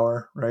 13th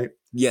Tower, right?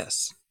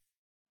 Yes.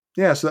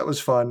 Yeah, so that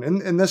was fun.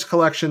 And in this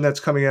collection that's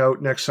coming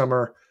out next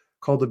summer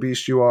called The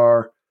Beast You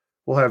Are,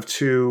 we'll have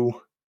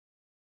two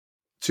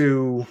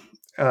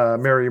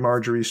Mary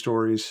Marjorie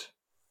stories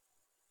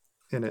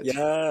in it.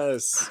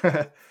 Yes.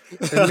 And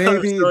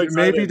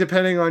maybe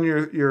depending on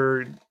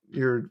your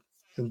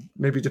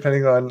maybe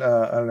depending on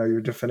I don't know,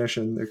 your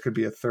definition, there could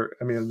be a third.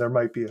 I mean, there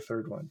might be a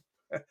third one,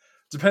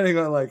 depending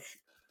on I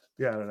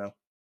don't know.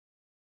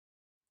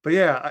 But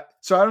yeah,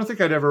 so I don't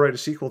think I'd ever write a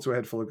sequel to A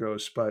Head Full of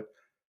Ghosts, but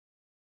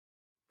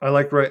I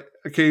like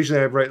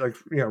occasionally I write like,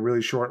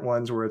 really short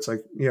ones where it's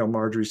like,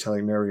 Marjorie's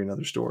telling Mary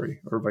another story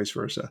or vice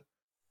versa.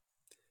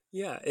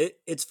 Yeah,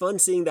 it's fun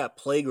seeing that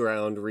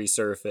playground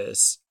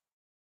resurface.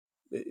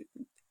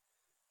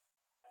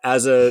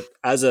 As a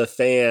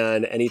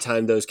fan,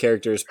 anytime those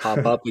characters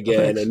pop up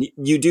again, and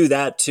you do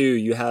that too,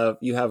 you have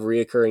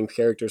reoccurring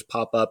characters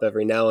pop up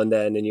every now and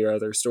then in your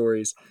other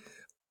stories.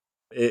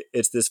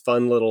 It's this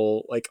fun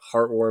little like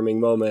heartwarming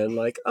moment,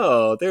 like,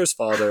 oh, there's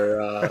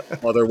Father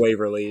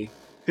Waverly.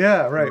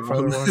 Yeah, right.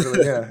 Father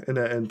Waverly, yeah,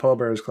 in Paul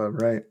Bearer's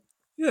Club, right?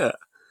 Yeah.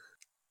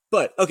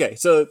 But okay,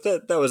 so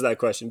that was that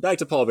question. Back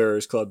to Paul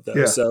Bearer's Club, though.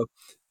 Yeah. So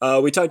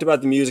we talked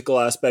about the musical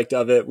aspect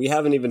of it. We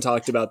haven't even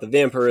talked about the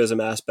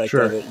vampirism aspect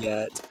of it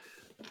yet.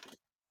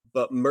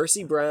 But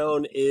Mercy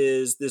Brown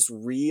is this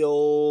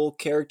real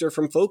character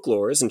from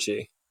folklore, isn't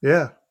she?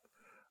 Yeah.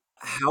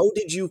 How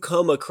did you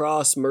come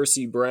across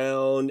Mercy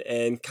Brown?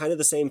 And kind of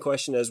the same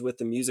question as with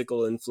the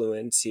musical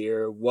influence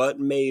here. What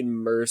made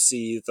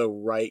Mercy the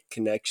right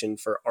connection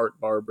for Art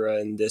Barbara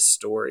in this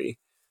story?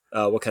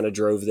 What kind of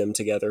drove them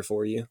together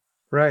for you?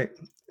 Right.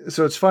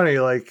 So it's funny,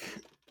 like,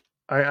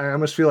 I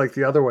almost feel like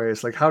the other way.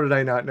 It's like, how did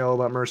I not know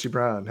about Mercy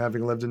Brown,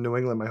 having lived in New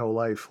England my whole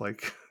life?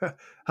 Like,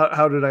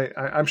 how did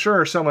I'm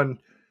sure someone,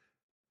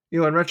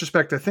 in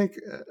retrospect, I think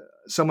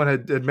someone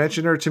had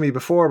mentioned her to me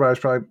before, but I was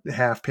probably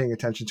half paying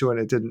attention to it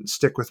and it didn't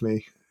stick with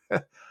me.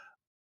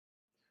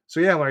 So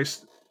yeah, when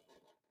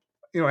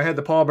I had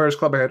the Paul Bearers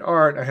Club, I had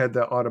art, I had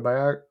the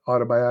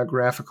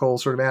autobiographical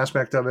sort of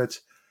aspect of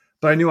it,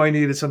 but I knew I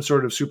needed some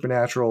sort of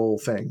supernatural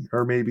thing,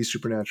 or maybe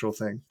supernatural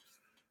thing.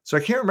 So I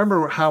can't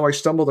remember how I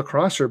stumbled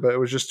across her, but it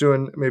was just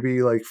doing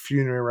maybe like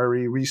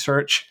funerary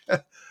research.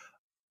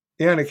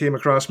 And I came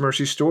across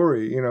Mercy's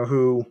story,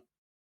 who,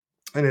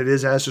 and it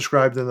is as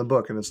described in the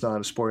book, and it's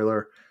not a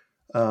spoiler,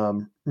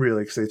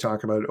 really, because they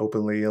talk about it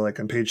openly,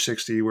 like on page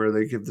 60, where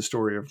they give the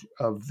story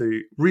of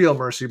the real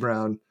Mercy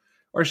Brown,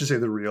 or I should say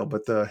the real,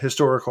 but the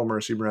historical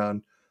Mercy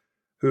Brown,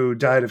 who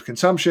died of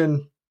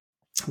consumption,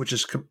 which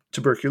is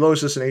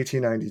tuberculosis in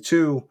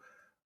 1892.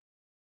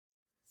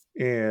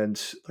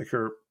 And like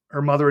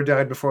her mother had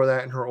died before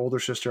that, and her older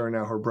sister, and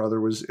now her brother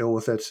was ill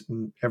with it.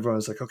 And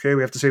everyone's like, okay,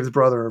 we have to save the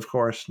brother, of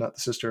course, not the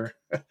sister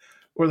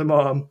or the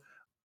mom.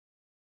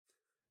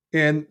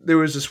 And there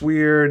was this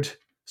weird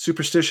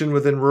superstition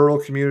within rural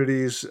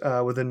communities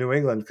within New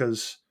England,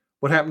 because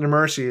what happened to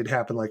Mercy had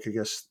happened, like, I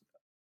guess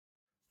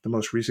the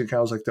most recent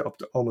count was like up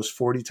to almost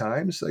 40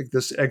 times, like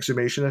this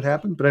exhumation had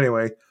happened. But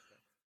anyway,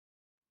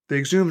 they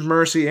exhumed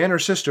Mercy and her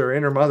sister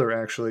and her mother,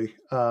 actually.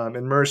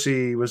 And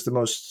Mercy was the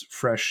most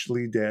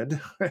freshly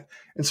dead.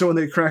 And so when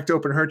they cracked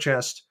open her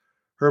chest,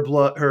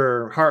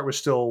 her heart was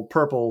still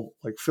purple,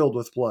 like filled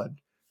with blood.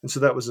 And so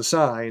that was a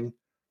sign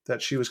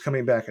that she was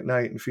coming back at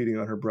night and feeding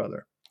on her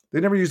brother. They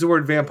never used the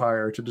word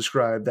vampire to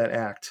describe that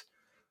act.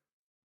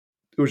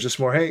 It was just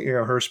more, hey,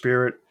 her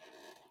spirit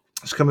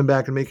is coming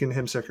back and making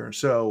him sicker.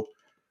 So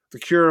the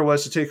cure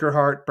was to take her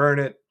heart, burn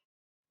it,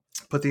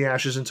 put the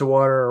ashes into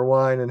water or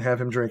wine, and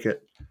have him drink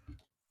it.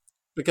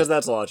 Because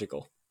that's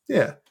logical.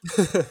 Yeah.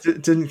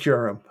 Didn't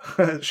cure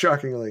him,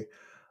 shockingly.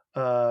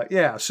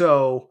 Yeah,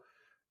 so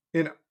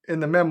in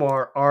the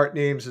memoir, Art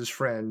names his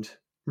friend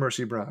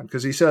Mercy Brown,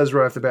 because he says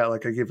right off the bat,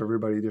 like, I give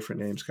everybody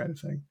different names kind of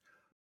thing.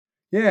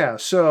 Yeah,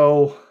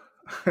 so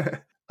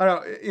I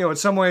don't, in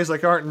some ways,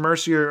 like, Art and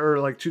Mercy are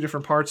like two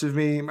different parts of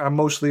me. I'm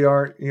mostly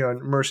Art,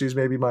 and Mercy's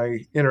maybe my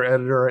inner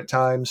editor at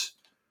times,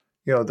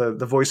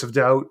 the voice of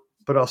doubt,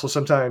 but also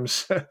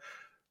sometimes,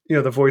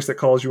 the voice that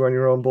calls you on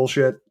your own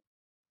bullshit.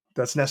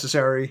 That's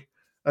necessary.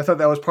 I thought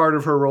that was part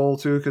of her role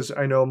too, because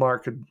I know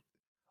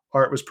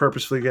Art was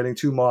purposefully getting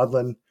too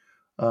maudlin.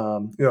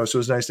 So it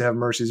was nice to have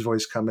Mercy's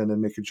voice come in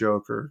and make a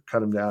joke or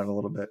cut him down a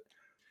little bit.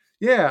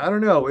 Yeah, I don't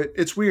know.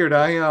 It's weird.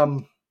 I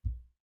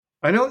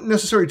don't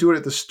necessarily do it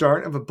at the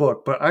start of a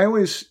book, but I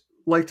always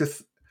like to.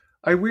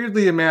 I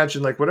weirdly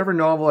imagine, like, whatever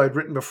novel I'd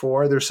written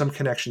before, there's some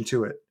connection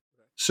to it.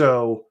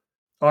 So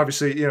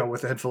obviously,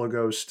 with A Head Full of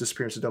Ghosts,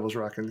 Disappearance of Devil's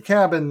Rock in the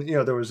Cabin,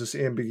 there was this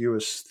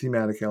ambiguous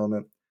thematic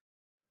element.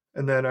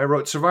 And then I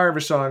wrote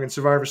Survivor Song, and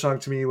Survivor Song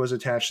to me was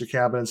attached to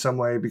Cabin in some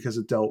way because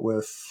it dealt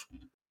with,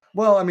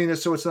 well, I mean,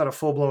 so it's not a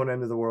full-blown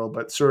end of the world,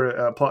 but sort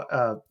of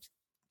a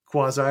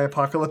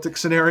quasi-apocalyptic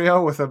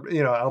scenario with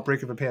a,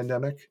 outbreak of a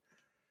pandemic.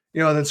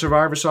 And then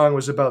Survivor Song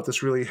was about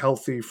this really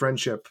healthy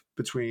friendship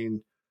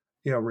between,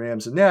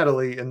 Rams and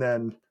Natalie. And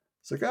then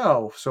it's like,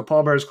 oh, so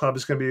Paul Bearer's Club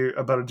is going to be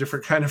about a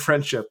different kind of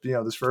friendship,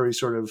 this very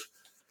sort of,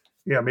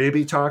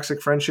 maybe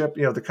toxic friendship,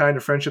 the kind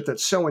of friendship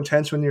that's so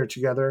intense when you're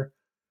together,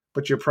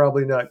 but you're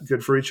probably not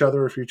good for each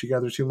other if you're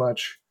together too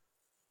much.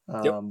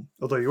 Yep.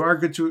 Although you are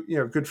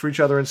good for each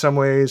other in some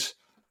ways.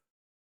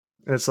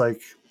 And it's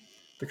like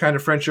the kind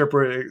of friendship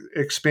where it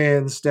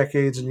expands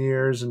decades and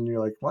years, and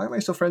you're like, why am I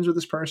still friends with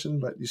this person?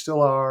 But you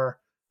still are.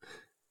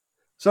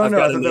 So I've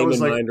got a name in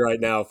like, mind right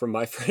now from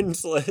my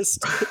friends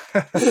list.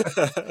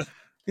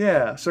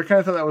 Yeah, so I kind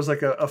of thought that was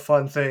like a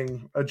fun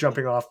thing, a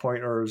jumping off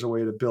point, or as a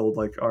way to build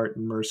like Art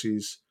and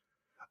Mercy's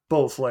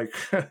both like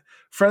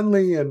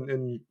friendly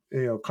and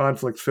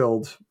conflict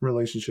filled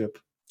relationship.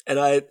 And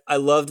I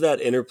loved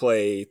that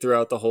interplay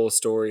throughout the whole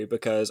story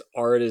because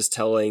Art is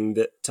telling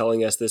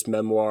us this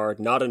memoir,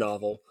 not a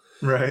novel.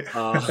 Right.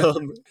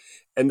 Um,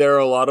 and there are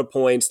a lot of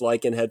points,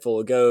 like in Head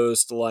Full of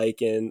Ghosts,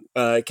 like in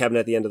Cabin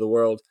at the End of the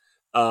World,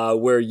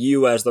 where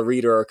you as the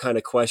reader are kind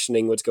of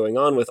questioning what's going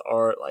on with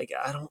Art. Like,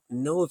 I don't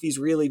know if he's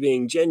really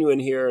being genuine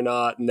here or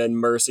not. And then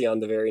Mercy on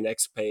the very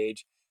next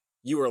page,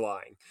 you were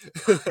lying.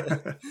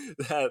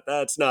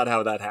 That's not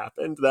how that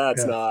happened.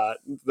 That's Yeah. not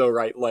the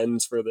right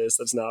lens for this.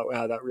 That's not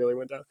how that really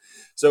went down.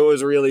 So it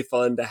was really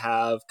fun to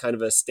have kind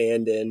of a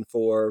stand-in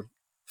for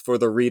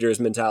the reader's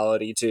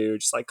mentality too,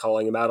 just like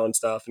calling him out on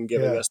stuff and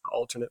giving Yeah. us the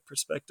alternate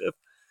perspective.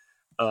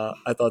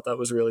 I thought that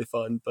was really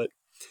fun. But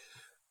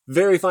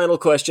very final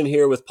question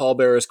here with Paul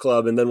Bearer's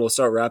Club, and then we'll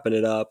start wrapping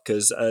it up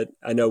because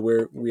I know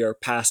we are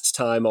past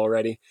time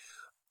already.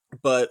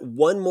 But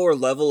one more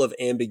level of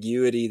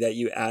ambiguity that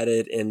you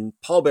added in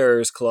Paul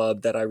Bearer's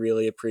Club that I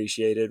really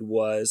appreciated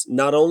was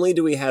not only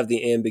do we have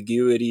the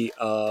ambiguity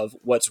of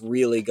what's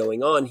really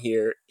going on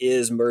here,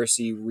 is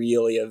Mercy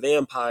really a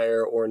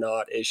vampire or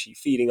not? Is she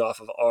feeding off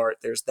of Art?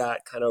 There's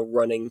that kind of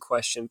running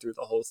question through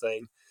the whole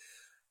thing.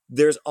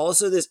 There's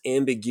also this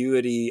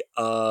ambiguity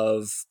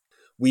of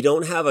we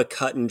don't have a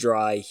cut and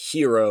dry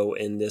hero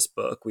in this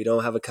book. We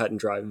don't have a cut and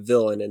dry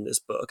villain in this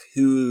book.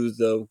 Who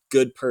the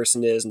good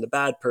person is and the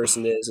bad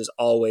person is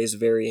always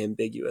very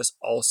ambiguous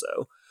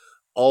also,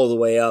 all the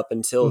way up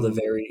until the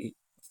very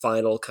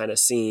final kind of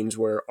scenes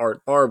where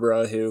Art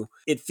Barbara, who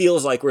it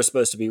feels like we're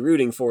supposed to be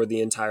rooting for the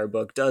entire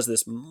book, does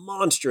this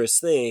monstrous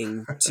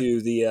thing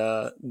to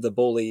the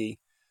bully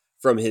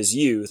from his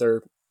youth,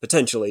 or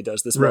potentially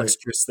does this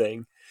monstrous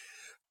thing.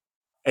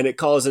 And it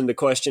calls into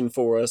question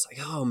for us, like,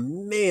 oh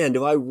man,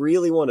 do I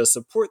really want to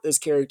support this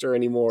character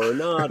anymore or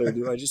not? Or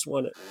do I just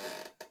want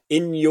to,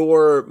 in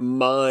your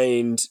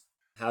mind,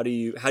 how do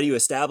you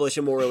establish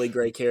a morally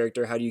gray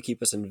character? How do you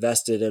keep us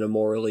invested in a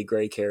morally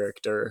gray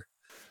character?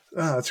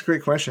 Oh, that's a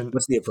great question.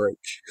 What's the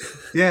approach?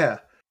 Yeah.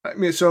 I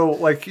mean, so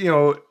like,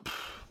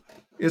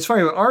 it's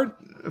funny. Art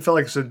felt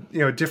like it's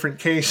a different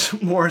case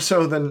more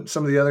so than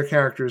some of the other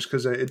characters,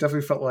 because it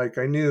definitely felt like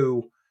I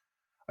knew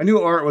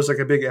Art was like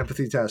a big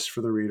empathy test for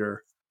the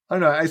reader. I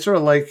don't know. I sort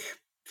of like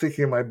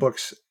thinking of my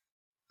books.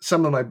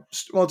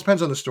 It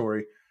depends on the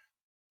story.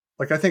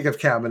 Like I think of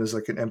Cabin as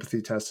like an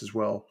empathy test as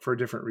well for a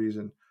different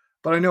reason.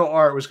 But I know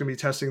Art was going to be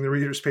testing the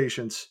reader's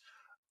patience,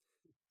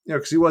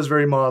 because he was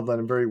very maudlin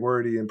and very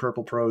wordy and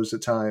purple prose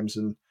at times,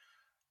 and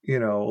a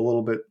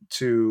little bit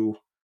too,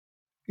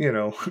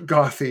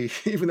 gothy,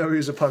 even though he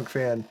was a punk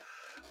fan.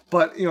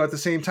 But at the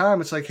same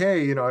time, it's like,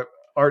 hey,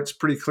 Art's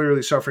pretty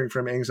clearly suffering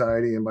from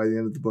anxiety and by the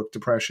end of the book,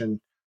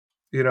 depression.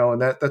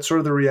 And that's sort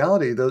of the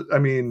reality. I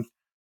mean,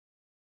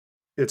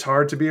 it's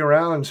hard to be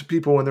around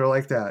people when they're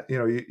like that.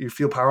 You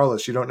feel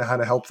powerless. You don't know how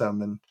to help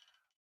them. And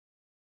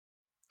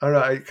I don't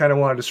know. I kind of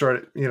wanted to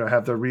sort of,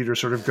 have the reader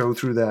sort of go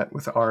through that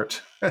with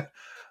Art.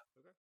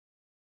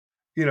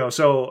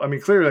 So, I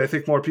mean, clearly I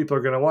think more people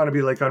are going to want to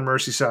be like on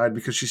Mercy's side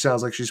because she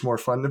sounds like she's more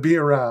fun to be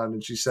around.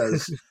 And she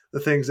says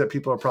the things that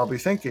people are probably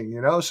thinking,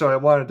 So I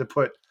wanted to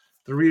put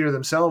the reader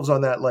themselves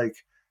on that, like,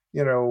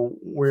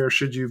 where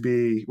should you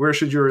be? Where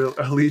should your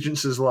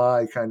allegiances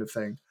lie kind of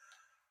thing?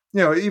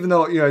 Even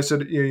though, I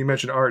said, you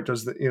mentioned Art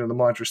does the, the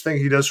monstrous thing,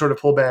 he does sort of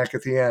pull back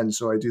at the end.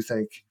 So I do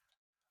think,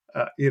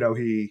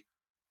 he,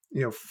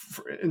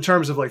 in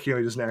terms of like, he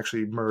doesn't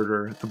actually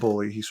murder the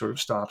bully. He sort of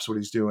stops what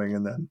he's doing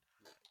and then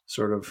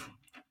sort of,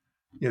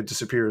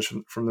 disappears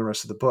from the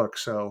rest of the book.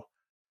 So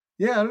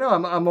yeah, I don't know.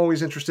 I'm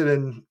always interested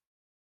in,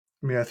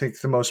 I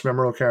think the most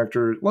memorable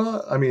character,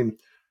 well, I mean,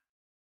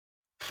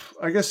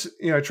 I guess,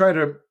 I try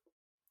to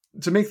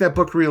make that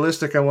book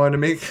realistic. I wanted to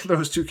make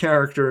those two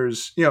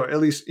characters, at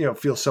least,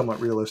 feel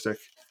somewhat realistic.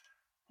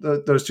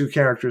 Those two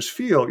characters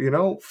feel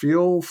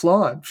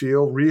flawed,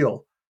 feel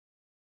real,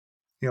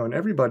 and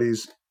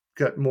everybody's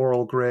got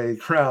moral gray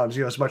grounds,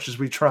 as much as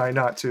we try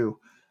not to,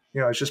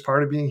 it's just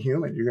part of being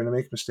human. You're going to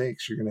make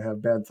mistakes. You're going to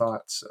have bad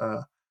thoughts,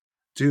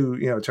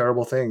 do,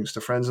 terrible things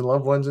to friends and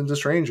loved ones and to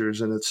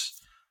strangers. And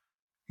it's,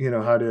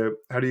 how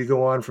do you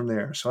go on from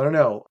there? So I don't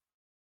know.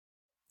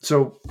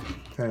 So,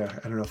 yeah,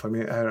 I don't know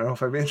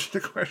if I've answered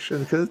the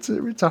question because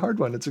it's a hard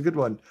one. It's a good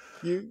one.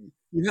 You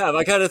have.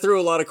 I kind of threw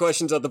a lot of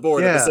questions at the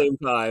board at the same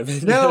time.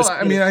 No,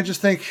 I mean, I just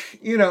think,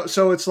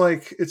 so it's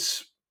like,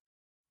 it's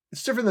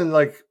different than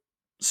like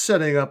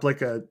setting up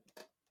like a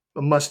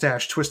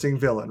mustache twisting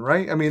villain,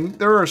 right? I mean,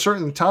 there are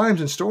certain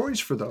times and stories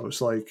for those.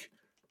 Like,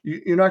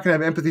 you're not going to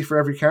have empathy for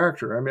every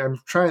character. I mean,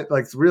 I'm trying,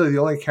 like, really the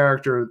only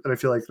character that I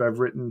feel like that I've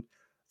written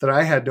that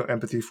I had no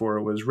empathy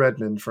for was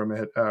Redmond from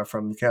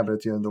the Cabin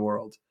at the End of the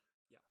World.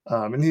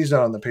 And he's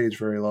not on the page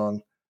very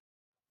long,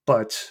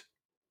 but,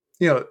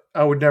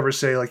 I would never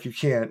say like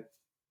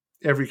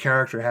every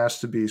character has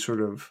to be sort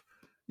of,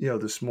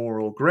 this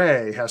moral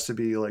gray, has to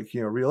be like,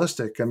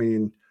 realistic. I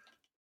mean,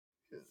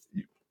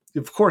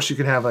 of course you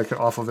can have like an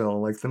awful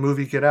villain. Like the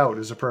movie Get Out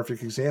is a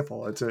perfect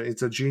example.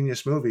 It's a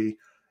genius movie.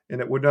 And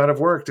it would not have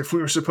worked if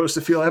we were supposed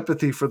to feel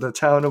empathy for the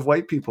town of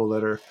white people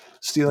that are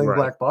stealing Right.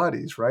 black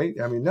bodies, right?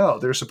 I mean, no,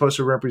 they're supposed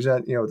to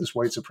represent, this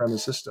white supremacist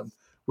system.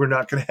 We're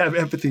not going to have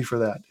empathy for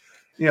that.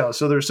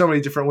 So there's so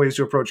many different ways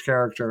to approach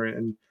character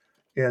and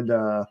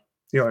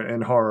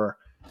horror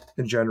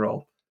in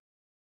general.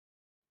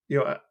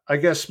 I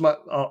guess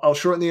I'll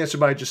shorten the answer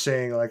by just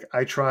saying, like,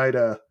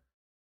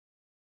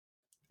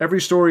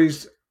 every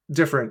story's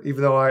different,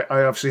 even though I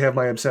obviously have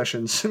my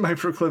obsessions and my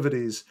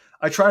proclivities.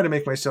 I try to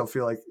make myself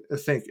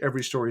think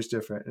every story is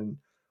different and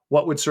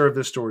what would serve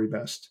this story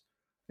best.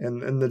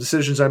 And the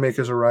decisions I make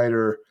as a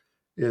writer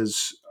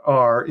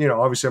are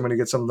obviously I'm going to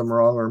get some of them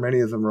wrong or many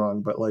of them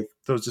wrong, but like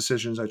those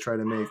decisions I try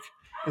to make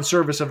in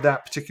service of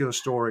that particular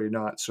story,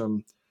 not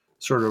some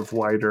sort of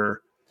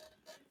wider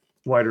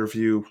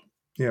view.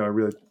 I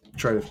really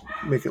try to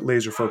make it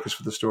laser focused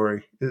for the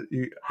story. Are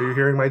you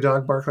hearing my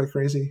dog bark like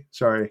crazy?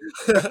 Sorry.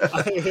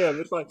 I am.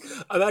 It's fine.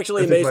 I'm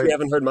actually amazed we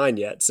haven't heard mine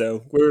yet.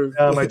 So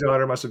my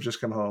daughter must have just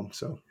come home,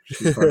 so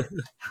she's barking.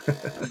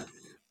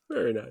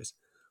 Very nice.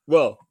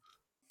 Well,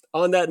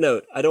 on that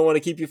note, I don't want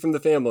to keep you from the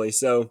family,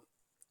 so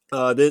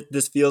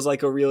this feels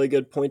like a really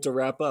good point to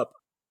wrap up.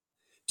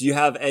 Do you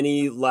have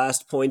any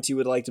last points you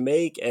would like to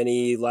make?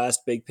 Any last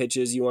big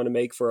pitches you want to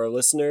make for our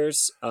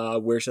listeners?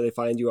 Where should they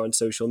find you on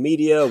social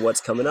media? What's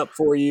coming up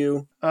for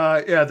you?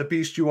 The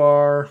Beast You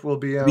Are will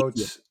be out.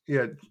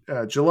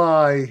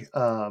 July.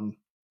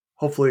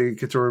 Hopefully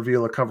get to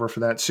reveal a cover for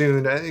that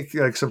soon. I think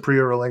like some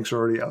pre-order links are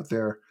already out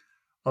there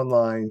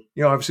online.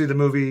 Obviously the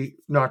movie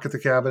Knock at the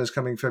Cabin is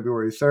coming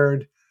February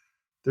 3rd.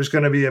 There's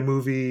going to be a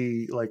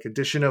movie like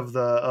edition of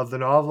the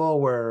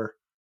novel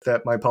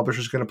that my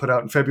publisher is going to put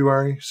out in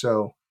February.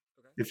 So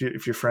if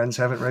your friends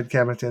haven't read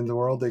Cabin at the End of the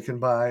World, they can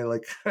buy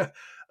like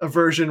a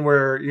version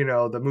where,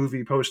 the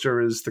movie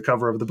poster is the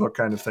cover of the book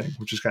kind of thing,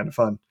 which is kind of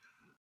fun.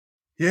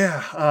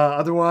 Yeah.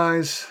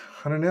 Otherwise,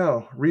 I don't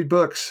know. Read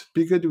books.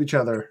 Be good to each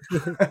other.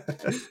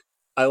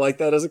 I like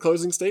that as a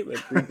closing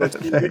statement. Read books,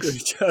 be good to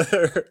each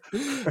other.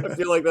 I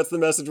feel like that's the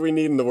message we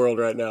need in the world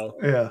right now.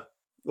 Yeah.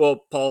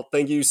 Well, Paul,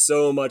 thank you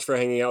so much for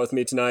hanging out with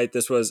me tonight.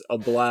 This was a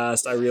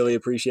blast. I really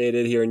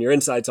appreciated hearing your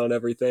insights on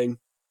everything.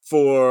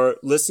 For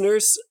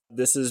listeners,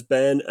 this has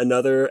been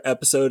another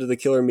episode of the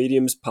Killer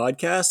Mediums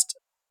podcast.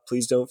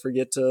 Please don't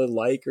forget to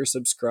like or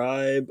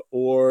subscribe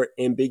or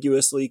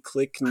ambiguously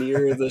click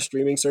near the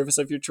streaming service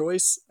of your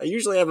choice. I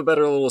usually have a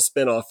better little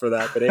spin-off for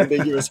that, but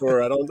ambiguous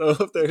horror, I don't know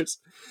if there's...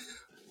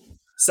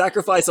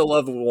 Sacrifice a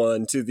loved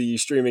one to the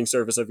streaming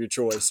service of your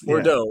choice,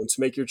 or don't.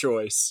 Make your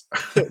choice.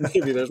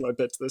 Maybe there's my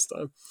pitch this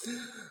time.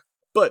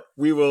 But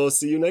we will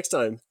see you next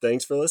time.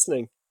 Thanks for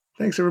listening.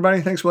 Thanks,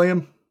 everybody. Thanks,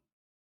 William.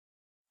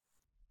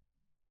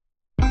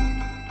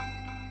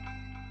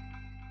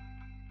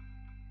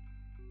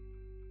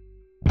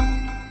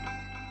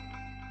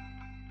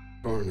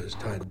 Coroners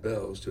tied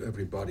bells to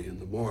everybody in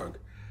the morgue.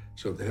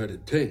 So if they heard a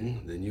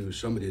ting, they knew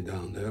somebody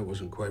down there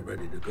wasn't quite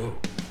ready to go.